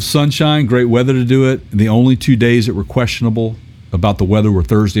full week of sunshine, great weather to do it. The only 2 days that were questionable about the weather were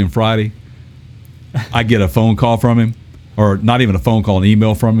Thursday and Friday. I get a phone call from him, or not even a phone call, an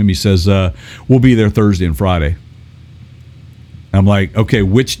email from him. He says, we'll be there Thursday and Friday. I'm like, okay,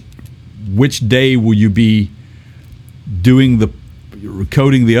 which day will you be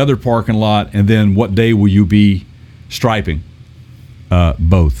coating the other parking lot, and then what day will you be striping?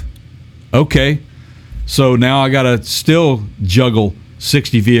 Both. Okay. So now I got to still juggle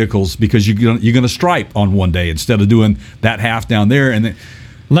 60 vehicles because you're going to stripe on one day instead of doing that half down there. And then,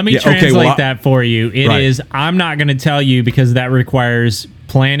 let me translate that for you. It is, I'm not going to tell you because that requires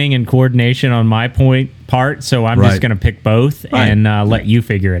planning and coordination on my part. So I'm just going to pick both and let you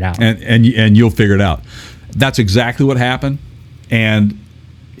figure it out. And you'll figure it out. That's exactly what happened. And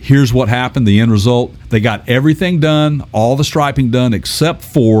here's what happened. The end result, they got everything done, all the striping done, except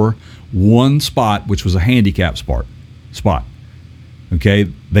for one spot, which was a handicap spot. Okay?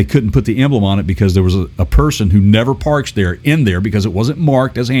 They couldn't put the emblem on it because there was a person who never parks in there because it wasn't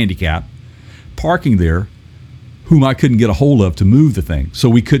marked as handicap, parking there, whom I couldn't get a hold of to move the thing. So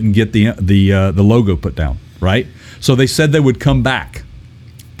we couldn't get the logo put down, right? So they said they would come back.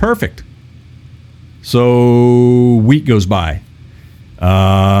 Perfect. So week goes by.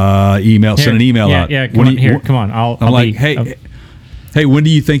 Send an email out. Yeah, come on. I'll like, hey, when do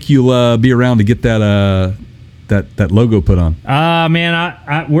you think you'll be around to get that logo put on?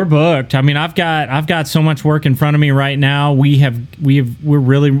 Man, we're booked. I mean, I've got so much work in front of me right now. We're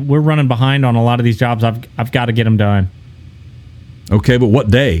running behind on a lot of these jobs. I've got to get them done. Okay, but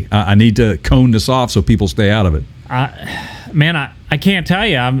what day? I need to cone this off so people stay out of it. Man, I can't tell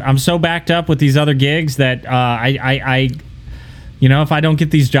you. I'm so backed up with these other gigs that if I don't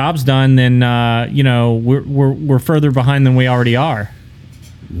get these jobs done, then we're further behind than we already are.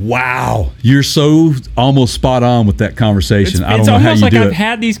 Wow, you're so almost spot on with that conversation. I don't know how you do it. It's almost like I've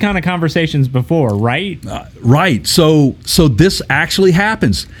had these kind of conversations before, right? Right. So this actually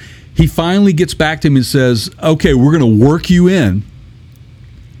happens. He finally gets back to him and says, "Okay, we're going to work you in."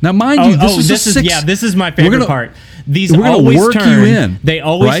 Now, mind you, this is my favorite part. These we're always work turn. You in, they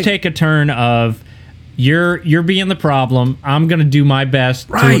always take a turn of you're being the problem. I'm going to do my best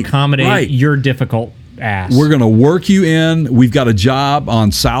to accommodate your difficult ass. We're going to work you in. We've got a job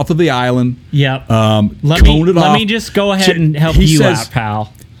on south of the island. Yep. Let me just go ahead and help you out,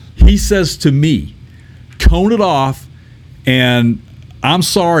 pal. He says to me, "Cone it off," and I'm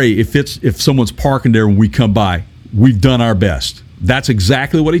sorry if someone's parking there when we come by. We've done our best. That's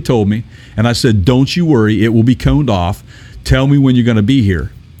exactly what he told me. And I said, "Don't you worry. It will be coned off. Tell me when you're going to be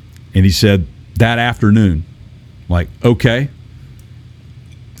here." And he said, "That afternoon." I'm like, okay.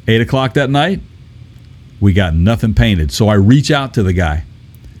 8 o'clock that night, we got nothing painted. So I reach out to the guy.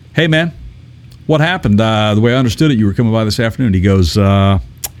 "Hey, man, what happened? The way I understood it, you were coming by this afternoon." He goes, "Yeah,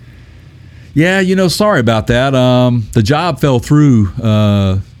 sorry about that. The job fell through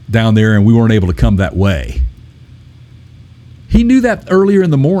down there, and we weren't able to come that way." He knew that earlier in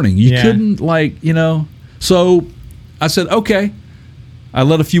the morning. You couldn't, So I said, okay. I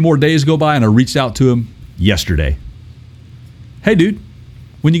let a few more days go by, and I reached out to him yesterday. "Hey, dude,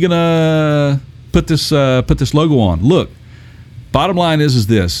 when you going to put this logo on? Look, Bottom line is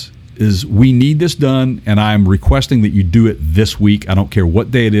this, is we need this done, and I'm requesting that you do it this week. I don't care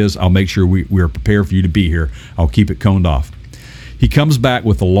what day it is. I'll make sure we are prepared for you to be here. I'll keep it coned off. He comes back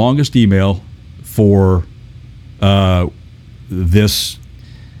with the longest email for this,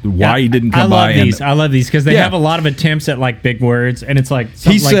 why he didn't come by. I love these because they have a lot of attempts at like big words, and it's like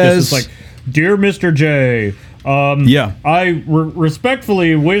something like this. It's like, "Dear Mr. J, I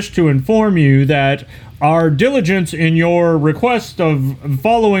respectfully wish to inform you that our diligence in your request of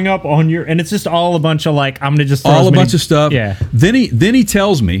following up on your," and it's just all a bunch of like, I'm gonna just throw all a bunch of stuff. Yeah. Then he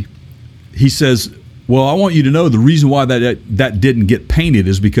tells me, he says, "Well, I want you to know the reason why that didn't get painted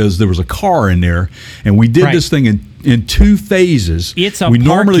is because there was a car in there, and we did this thing in 2 phases. It's a we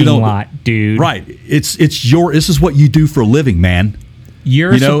parking lot, dude. Right? This is what you do for a living, man.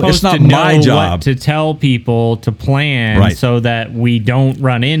 You're supposed it's not to know my job what to tell people to plan so that we don't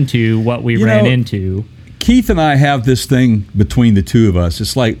run into what we ran into." Keith and I have this thing between the two of us.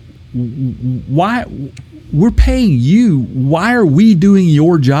 It's like, why we're paying you? Why are we doing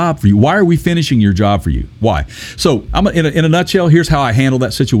your job for you? Why are we finishing your job for you? Why? So I'm in a nutshell. Here's how I handled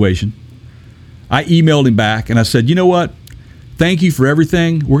that situation. I emailed him back and I said, "You know what? Thank you for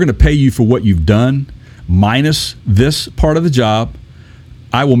everything. We're going to pay you for what you've done, minus this part of the job.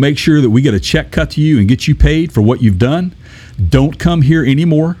 I will make sure that we get a check cut to you and get you paid for what you've done. Don't come here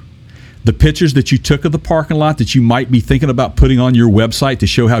anymore. The pictures that you took of the parking lot that you might be thinking about putting on your website to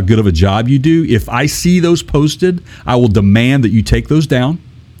show how good of a job you do, if I see those posted, I will demand that you take those down."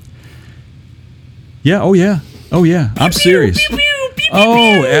 Yeah, oh yeah. I'm serious.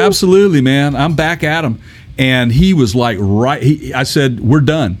 Oh, absolutely, man. I'm back at him. And he was like, I said, "We're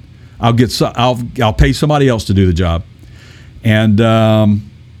done. I'll pay somebody else to do the job." And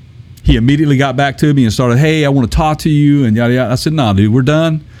he immediately got back to me and started, "Hey, I want to talk to you," and yada yada. I said, "No, dude, we're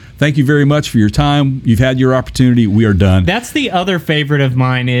done. Thank you very much for your time. You've had your opportunity. We are done." That's the other favorite of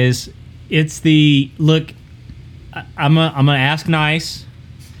mine. It's the look. I'm gonna ask nice,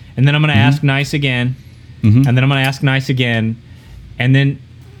 and then I'm gonna ask nice again, and then I'm gonna ask nice again, and then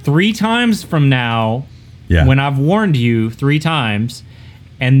 3 times from now, when I've warned you 3 times,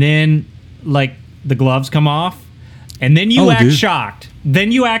 and then like the gloves come off. And then you act shocked.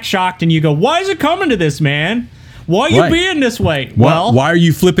 Then you act shocked and you go, "Why is it coming to this, man? Why are you being this way?" Well, why are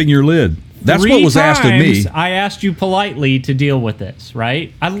you flipping your lid? That's what was asked of me. I asked you politely to deal with this,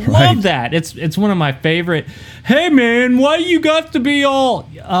 right? I love that. It's one of my favorite. "Hey, man, why you got to be all..."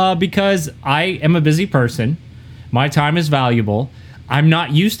 Because I am a busy person. My time is valuable. I'm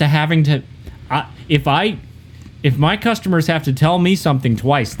not used to having to... If my customers have to tell me something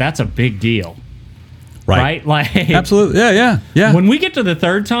twice, that's a big deal. Right? Like, absolutely. Yeah. When we get to the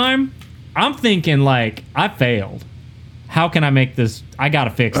 3rd time, I'm thinking like, I failed. How can I make this? I got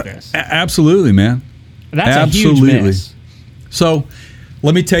to fix this. Absolutely, man. That's a huge miss. So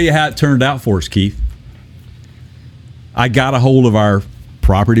let me tell you how it turned out for us, Keith. I got a hold of our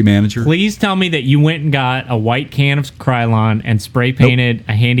property manager. Please tell me that you went and got a white can of Krylon and spray painted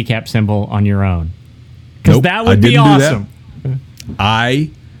a handicap symbol on your own. Because that would be awesome.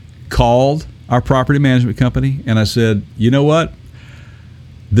 I called our property management company and I said, "You know what?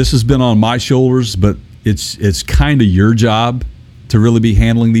 This has been on my shoulders, but it's kind of your job to really be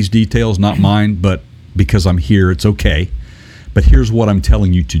handling these details, not mine, but because I'm here, it's okay. But here's what I'm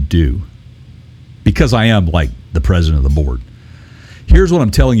telling you to do." Because I am like the president of the board. "Here's what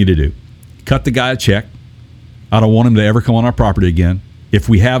I'm telling you to do. Cut the guy a check. I don't want him to ever come on our property again. If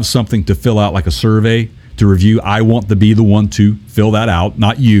we have something to fill out like a survey to review, I want to be the one to fill that out,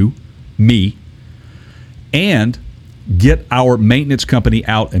 not you, me. And get our maintenance company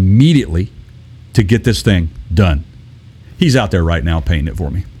out immediately to get this thing done." He's out there right now painting it for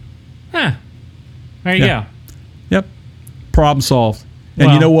me. There you go. Yep. Problem solved.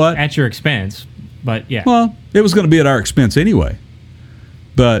 And you know what? At your expense, but yeah. Well, it was going to be at our expense anyway.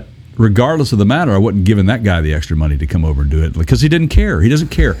 But regardless of the matter, I wasn't giving that guy the extra money to come over and do it because he didn't care. He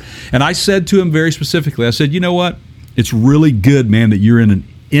doesn't care. And I said to him very specifically, I said, "You know what? It's really good, man, that you're in an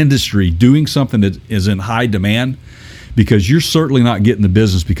industry doing something that is in high demand, because you're certainly not getting the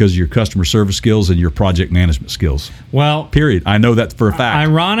business because of your customer service skills and your project management skills." Well, period. I know that for a fact.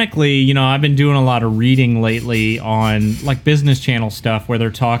 Ironically, I've been doing a lot of reading lately on like Business Channel stuff where they're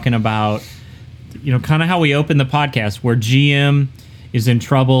talking about, kind of how we opened the podcast, where GM is in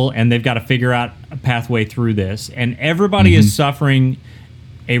trouble and they've got to figure out a pathway through this. And everybody is suffering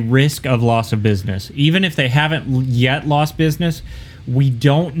a risk of loss of business. Even if they haven't yet lost business, we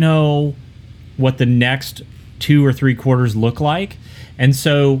don't know what the next 2 or 3 quarters look like. And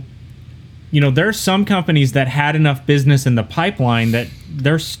so, there's some companies that had enough business in the pipeline that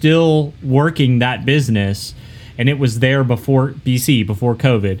they're still working that business. and it was there before BC, before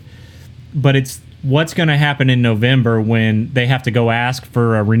COVID. But it's what's going to happen in November when they have to go ask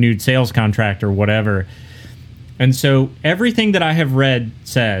for a renewed sales contract or whatever. And so everything that I have read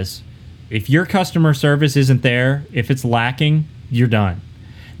says, if your customer service isn't there, if it's lacking, you're done.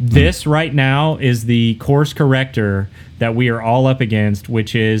 This right now is the course corrector that we are all up against,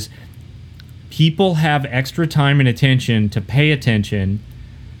 which is people have extra time and attention to pay attention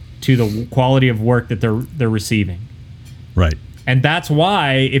to the quality of work that they're receiving. Right. And that's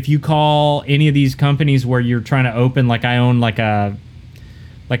why if you call any of these companies where you're trying to open, like I own like a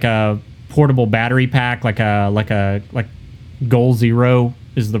portable battery pack, like Goal Zero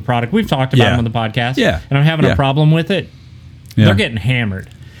is the product. We've talked about them on the podcast. Yeah. And I'm having a problem with it. Yeah. They're getting hammered.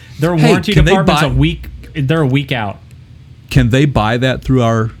 Their warranty department's they're a week out. Can they buy that through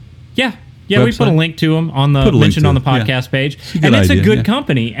our Yeah, website? we put a link to them on the mentioned on the podcast page, and it's a good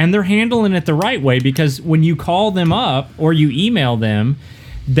company, and they're handling it the right way because when you call them up or you email them,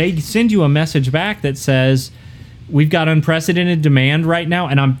 they send you a message back that says, "We've got unprecedented demand right now,"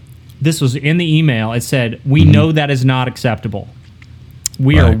 and this was in the email. It said, "We know that is not acceptable.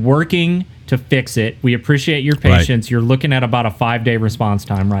 We are working to fix it. We appreciate your patience. You're looking at about a 5-day response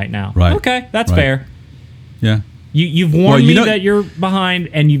time right now." Right. Okay, that's fair. Yeah. You've warned me that you're behind,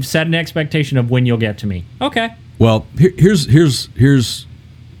 and you've set an expectation of when you'll get to me. Okay. Well, here's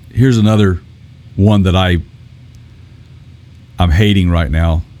another one that I'm hating right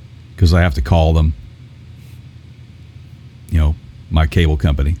now because I have to call them. My cable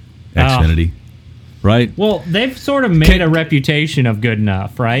company, Xfinity, right? Well, they've sort of made a reputation of good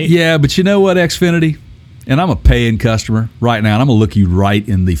enough, right? Yeah, but you know what, Xfinity? And I'm a paying customer right now, and I'm going to look you right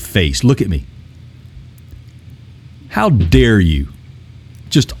in the face. Look at me. How dare you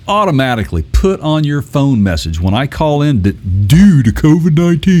just automatically put on your phone message when I call in that due to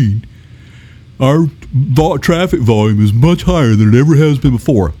COVID-19, our traffic volume is much higher than it ever has been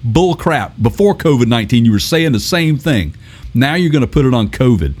before. Bull crap. Before COVID-19, you were saying the same thing. Now you're going to put it on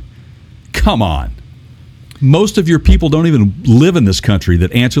COVID. Come on. Most of your people don't even live in this country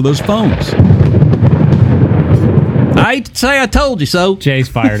that answer those phones. I hate to say I told you so. Jay's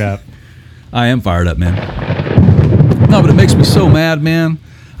fired up. I am fired up, man. No, but it makes me so mad, man.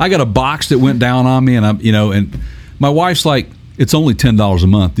 I got a box that went down on me, and and my wife's like, it's only $10 a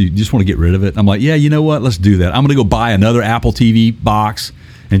month. You just want to get rid of it? I'm like, yeah, you know what? Let's do that. I'm going to go buy another Apple TV box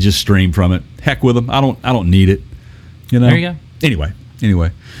and just stream from it. Heck with them. I don't need it. There you go.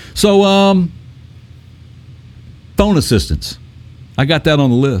 Anyway. So, phone assistants. I got that on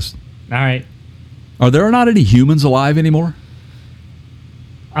the list. All right. Are there not any humans alive anymore?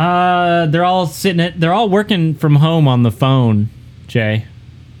 They're all working from home on the phone, Jay.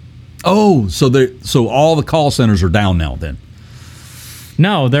 Oh, so all the call centers are down now then?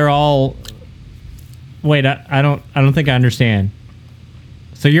 No, they're all. Wait, I don't think I understand.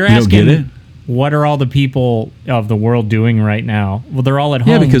 So you're asking, what are all the people of the world doing right now? Well, they're all at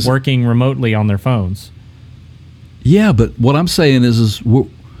home working remotely on their phones. Yeah, but what I'm saying is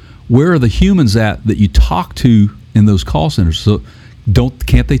where are the humans at that you talk to in those call centers? So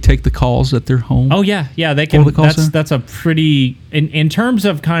can't they take the calls at their home? Oh yeah, they can. That's a pretty in terms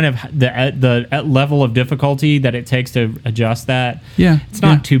of kind of the level of difficulty that it takes to adjust that. Yeah, it's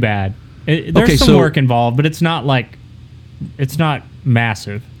not too bad. There's some work involved, but it's not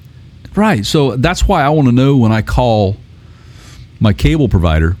massive. Right. So that's why I want to know when I call my cable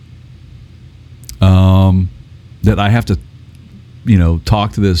provider that I have to,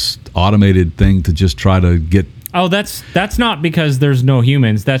 talk to this automated thing to just try to get. Oh, that's not because there's no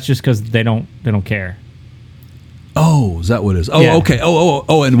humans. That's just because they don't care. Oh, is that what it is? Oh, yeah. Okay.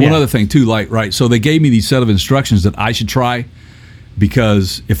 Oh, and one other thing too. So they gave me these set of instructions that I should try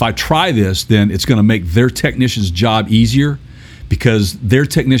because if I try this, then it's going to make their technician's job easier because their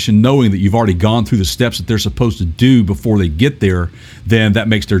technician knowing that you've already gone through the steps that they're supposed to do before they get there, then that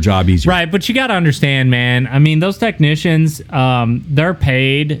makes their job easier. Right, but you got to understand, man. I mean, those technicians, they're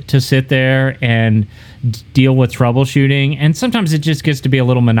paid to sit there and deal with troubleshooting, and sometimes it just gets to be a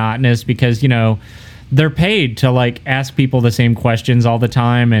little monotonous because they're paid to ask people the same questions all the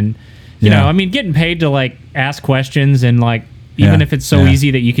time, and getting paid to ask questions and even if it's so easy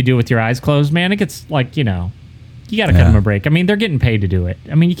that you could do it with your eyes closed, man, it gets you got to cut them a break. I mean, they're getting paid to do it.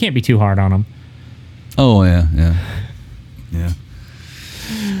 I mean, you can't be too hard on them. Oh yeah.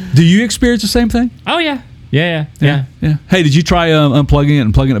 Do you experience the same thing? Oh yeah. Hey, did you try unplugging it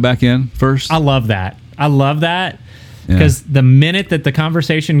and plugging it back in first? I love that because the minute that the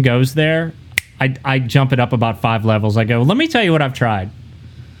conversation goes there, I jump it up about 5 levels. I go, let me tell you what I've tried.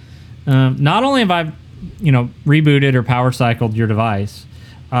 Not only have I, rebooted or power cycled your device,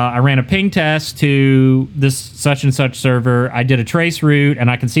 I ran a ping test to this such and such server. I did a trace route,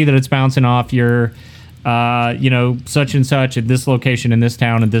 and I can see that it's bouncing off your, such and such at this location in this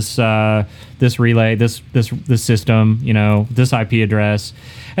town and this relay, this system, this IP address,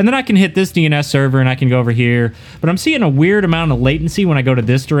 and then I can hit this DNS server and I can go over here. But I'm seeing a weird amount of latency when I go to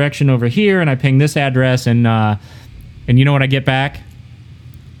this direction over here, and I ping this address, and you know what I get back?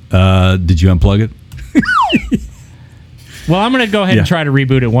 Did you unplug it? Well, I'm going to go ahead and try to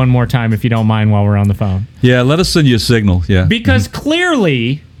reboot it one more time, if you don't mind, while we're on the phone. Yeah, let us send you a signal. Yeah, because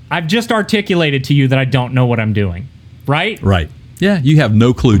clearly I've just articulated to you that I don't know what I'm doing. Right? Right. Yeah, you have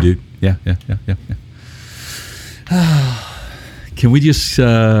no clue, dude. Yeah. Can we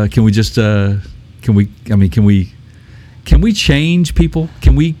change people?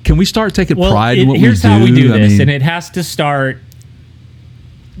 Can we start taking pride in what we do? Here's how we do this, and it has to start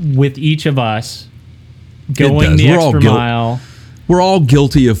with each of us going the extra mile. We're all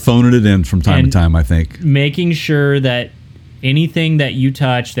guilty of phoning it in from time to time, I think. Making sure that anything that you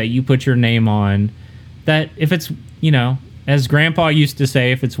touch, that you put your name on, that if it's, as Grandpa used to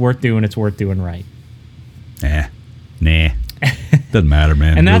say, if it's worth doing, it's worth doing right. Nah. Doesn't matter,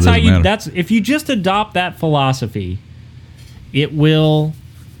 man. And that's if you just adopt that philosophy, it will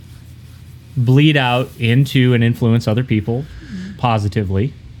bleed out into and influence other people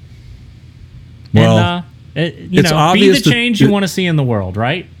positively. Well, it's obvious be the change you want to see in the world,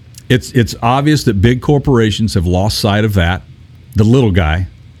 right? It's obvious that big corporations have lost sight of that. The little guy.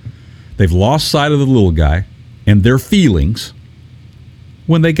 They've lost sight of the little guy and their feelings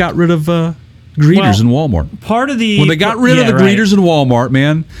when they got rid of greeters in Walmart. When they got rid of the greeters in Walmart,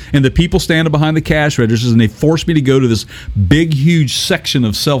 man, and the people standing behind the cash registers, and they forced me to go to this big, huge section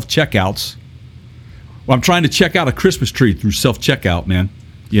of self-checkouts. Well, I'm trying to check out a Christmas tree through self-checkout, man.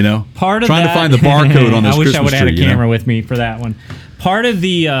 Part of trying to find the barcode on this Christmas tree. I wish I would have had a camera with me for that one. Part of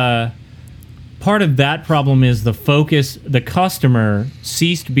that problem is the focus. The customer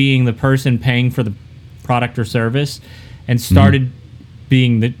ceased being the person paying for the product or service and started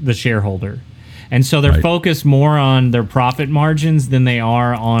being the shareholder. And so they're focused more on their profit margins than they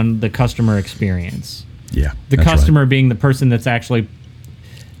are on the customer experience. Yeah. The customer being the person that's actually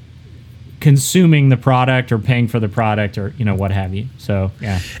consuming the product or paying for the product or what have you. So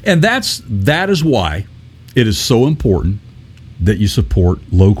and that is why it is so important that you support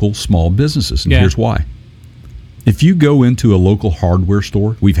local small businesses, and here's why. If you go into a local hardware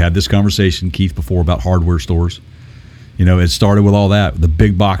store, we've had this conversation, Keith, before about hardware stores. It started with all that, the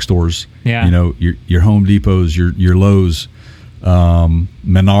big box stores. Your Home Depots, your Lowe's,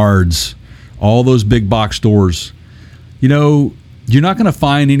 Menards, all those big box stores. You're not going to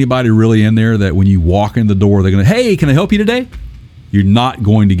find anybody really in there that when you walk in the door, they're going to, hey, can I help you today? You're not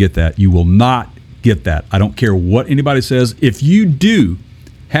going to get that. You will not get that. I don't care what anybody says. If you do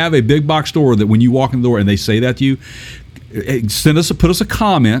have a big box store that when you walk in the door and they say that to you, put us a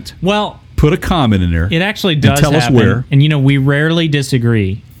comment. Well, put a comment in there. It actually does tell happen. Us where. And we rarely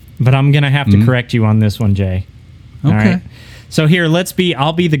disagree, but I'm going to have to correct you on this one, Jay. Okay. All right? So here,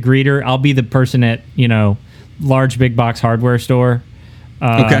 I'll be the greeter. I'll be the person at, large big box hardware store.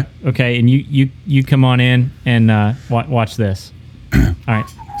 Okay, and you come on in and watch this. All right.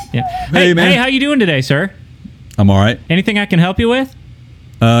 Yeah. Hey, man. Hey, how you doing today, sir? I'm all right. Anything I can help you with?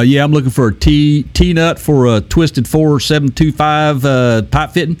 Yeah, I'm looking for a T-nut for a Twisted 4725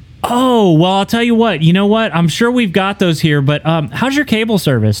 pipe fitting. Oh, well, I'll tell you what. You know what? I'm sure we've got those here, but how's your cable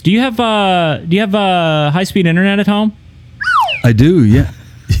service? Do you have high-speed internet at home? I do, yeah.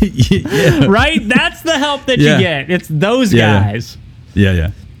 Yeah. Right? That's the help that you get. It's those guys.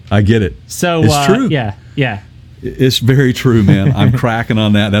 Yeah. I get it. So it's true. Yeah. It's very true, man. I'm cracking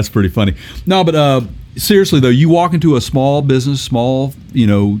on that. That's pretty funny. No, but seriously though, you walk into a small business, small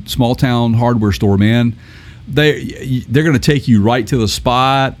town hardware store, man. They're going to take you right to the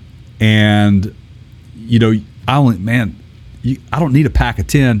spot, and I don't need a pack of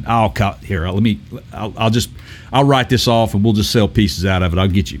 10. I'll write this off and we'll just sell pieces out of it. I'll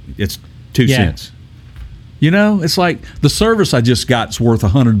get you. It's 2 cents. It's like the service I just got is worth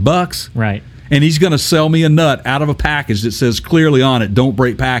 $100. Right. And he's going to sell me a nut out of a package that says clearly on it, don't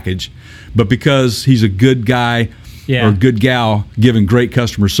break package. But because he's a good guy or a good gal giving great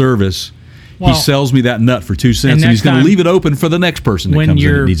customer service, he sells me that nut for 2 cents, and he's going to leave it open for the next person that comes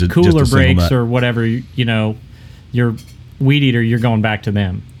in and needs just a cooler breaks or whatever, your weed eater, you're going back to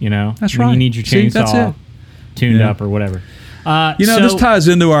them. That's when right. You need your chainsaw tuned up or whatever. This ties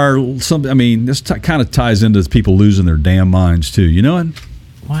into this kind of ties into people losing their damn minds too.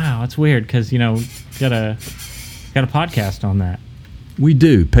 Wow, it's weird because got a podcast on that. We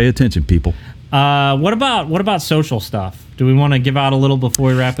do. Pay attention, people. What about social stuff? Do we want to give out a little before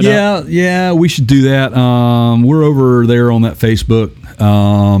we wrap it up? Yeah, we should do that. We're over there on that Facebook.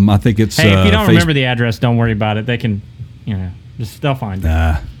 I think it's. Hey, if you don't remember the address, don't worry about it. They can, they'll find it.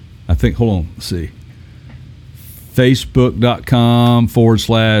 I think. Hold on. Let's see.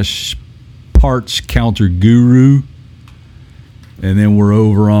 Facebook.com/Parts Counter Guru, and then we're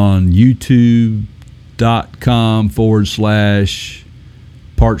over on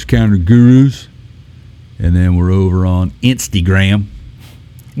YouTube.com/Parts Counter Gurus. And then we're over on Instagram.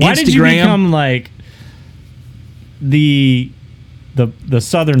 Why did you become like the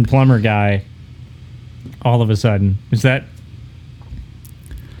Southern plumber guy all of a sudden? Is that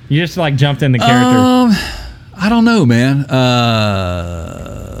you just like jumped in the character? I don't know, man.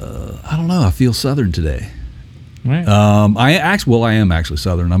 I don't know. I feel Southern today. Right. I am actually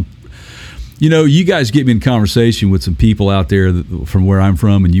Southern. You guys get me in conversation with some people out there from where I'm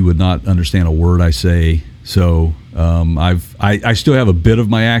from, and you would not understand a word I say. So I still have a bit of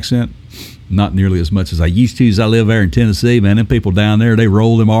my accent, not nearly as much as I used to as I live there in Tennessee, man. Them people down there, they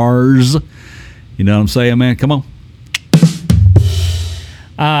roll them R's. You know what I'm saying, man? Come on.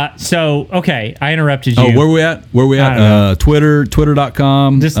 Okay, I interrupted you. Oh, where we at?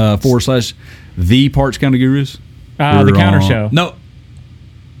 Twitter.com /The Parts Counter Gurus. The Counter Show.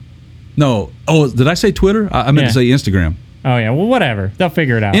 No. Oh, did I say Twitter? I meant to say Instagram. Oh, yeah. Well, whatever. They'll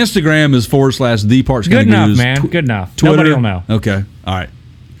figure it out. Instagram is /The Parts Counter Good Gurus. enough, man. Good enough. Twitter, nobody will know. Okay. All right.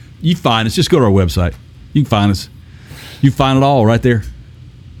 You find us. Just go to our website. You can find us. You find it all right there.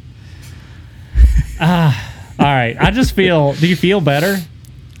 All right. I just feel... Do you feel better?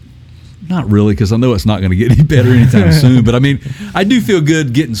 Not really, because I know it's not going to get any better anytime soon. But, I do feel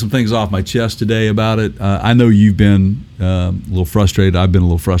good getting some things off my chest today about it. I know you've been a little frustrated. I've been a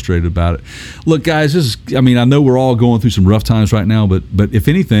little frustrated about it. Look, guys, I know we're all going through some rough times right now, but if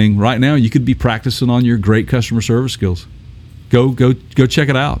anything, right now you could be practicing on your great customer service skills. Go check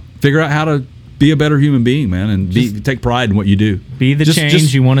it out. Figure out how to be a better human being, man, and take pride in what you do. Be the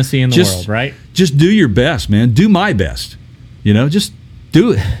change you want to see in the world, right? Just do your best, man. Do my best. Just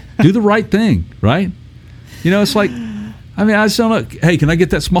do it. Do the right thing, right? It's like, I just don't know. Hey, can I get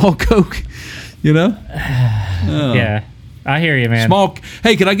that small Coke? Yeah, I hear you, man.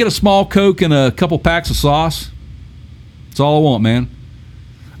 Hey, can I get a small Coke and a couple packs of sauce? That's all I want, man.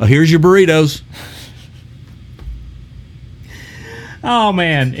 Here's your burritos. Oh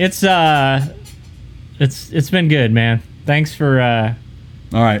man, it's been good, man. Thanks for all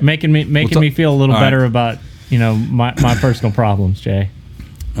right making me feel a little better about my personal problems, Jay.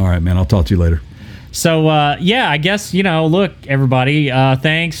 All right, man. I'll talk to you later. So, I guess, look, everybody,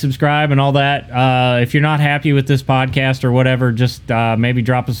 thanks, subscribe, and all that. If you're not happy with this podcast or whatever, just maybe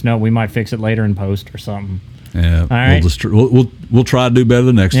drop us a note. We might fix it later in post or something. Yeah. All right. We'll try to do better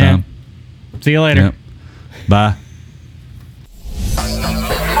the next time. See you later. Yeah. Bye.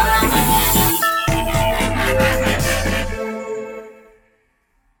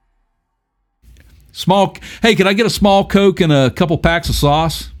 Hey, can I get a small Coke and a couple packs of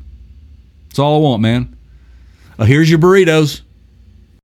sauce? That's all I want, man. Here's your burritos.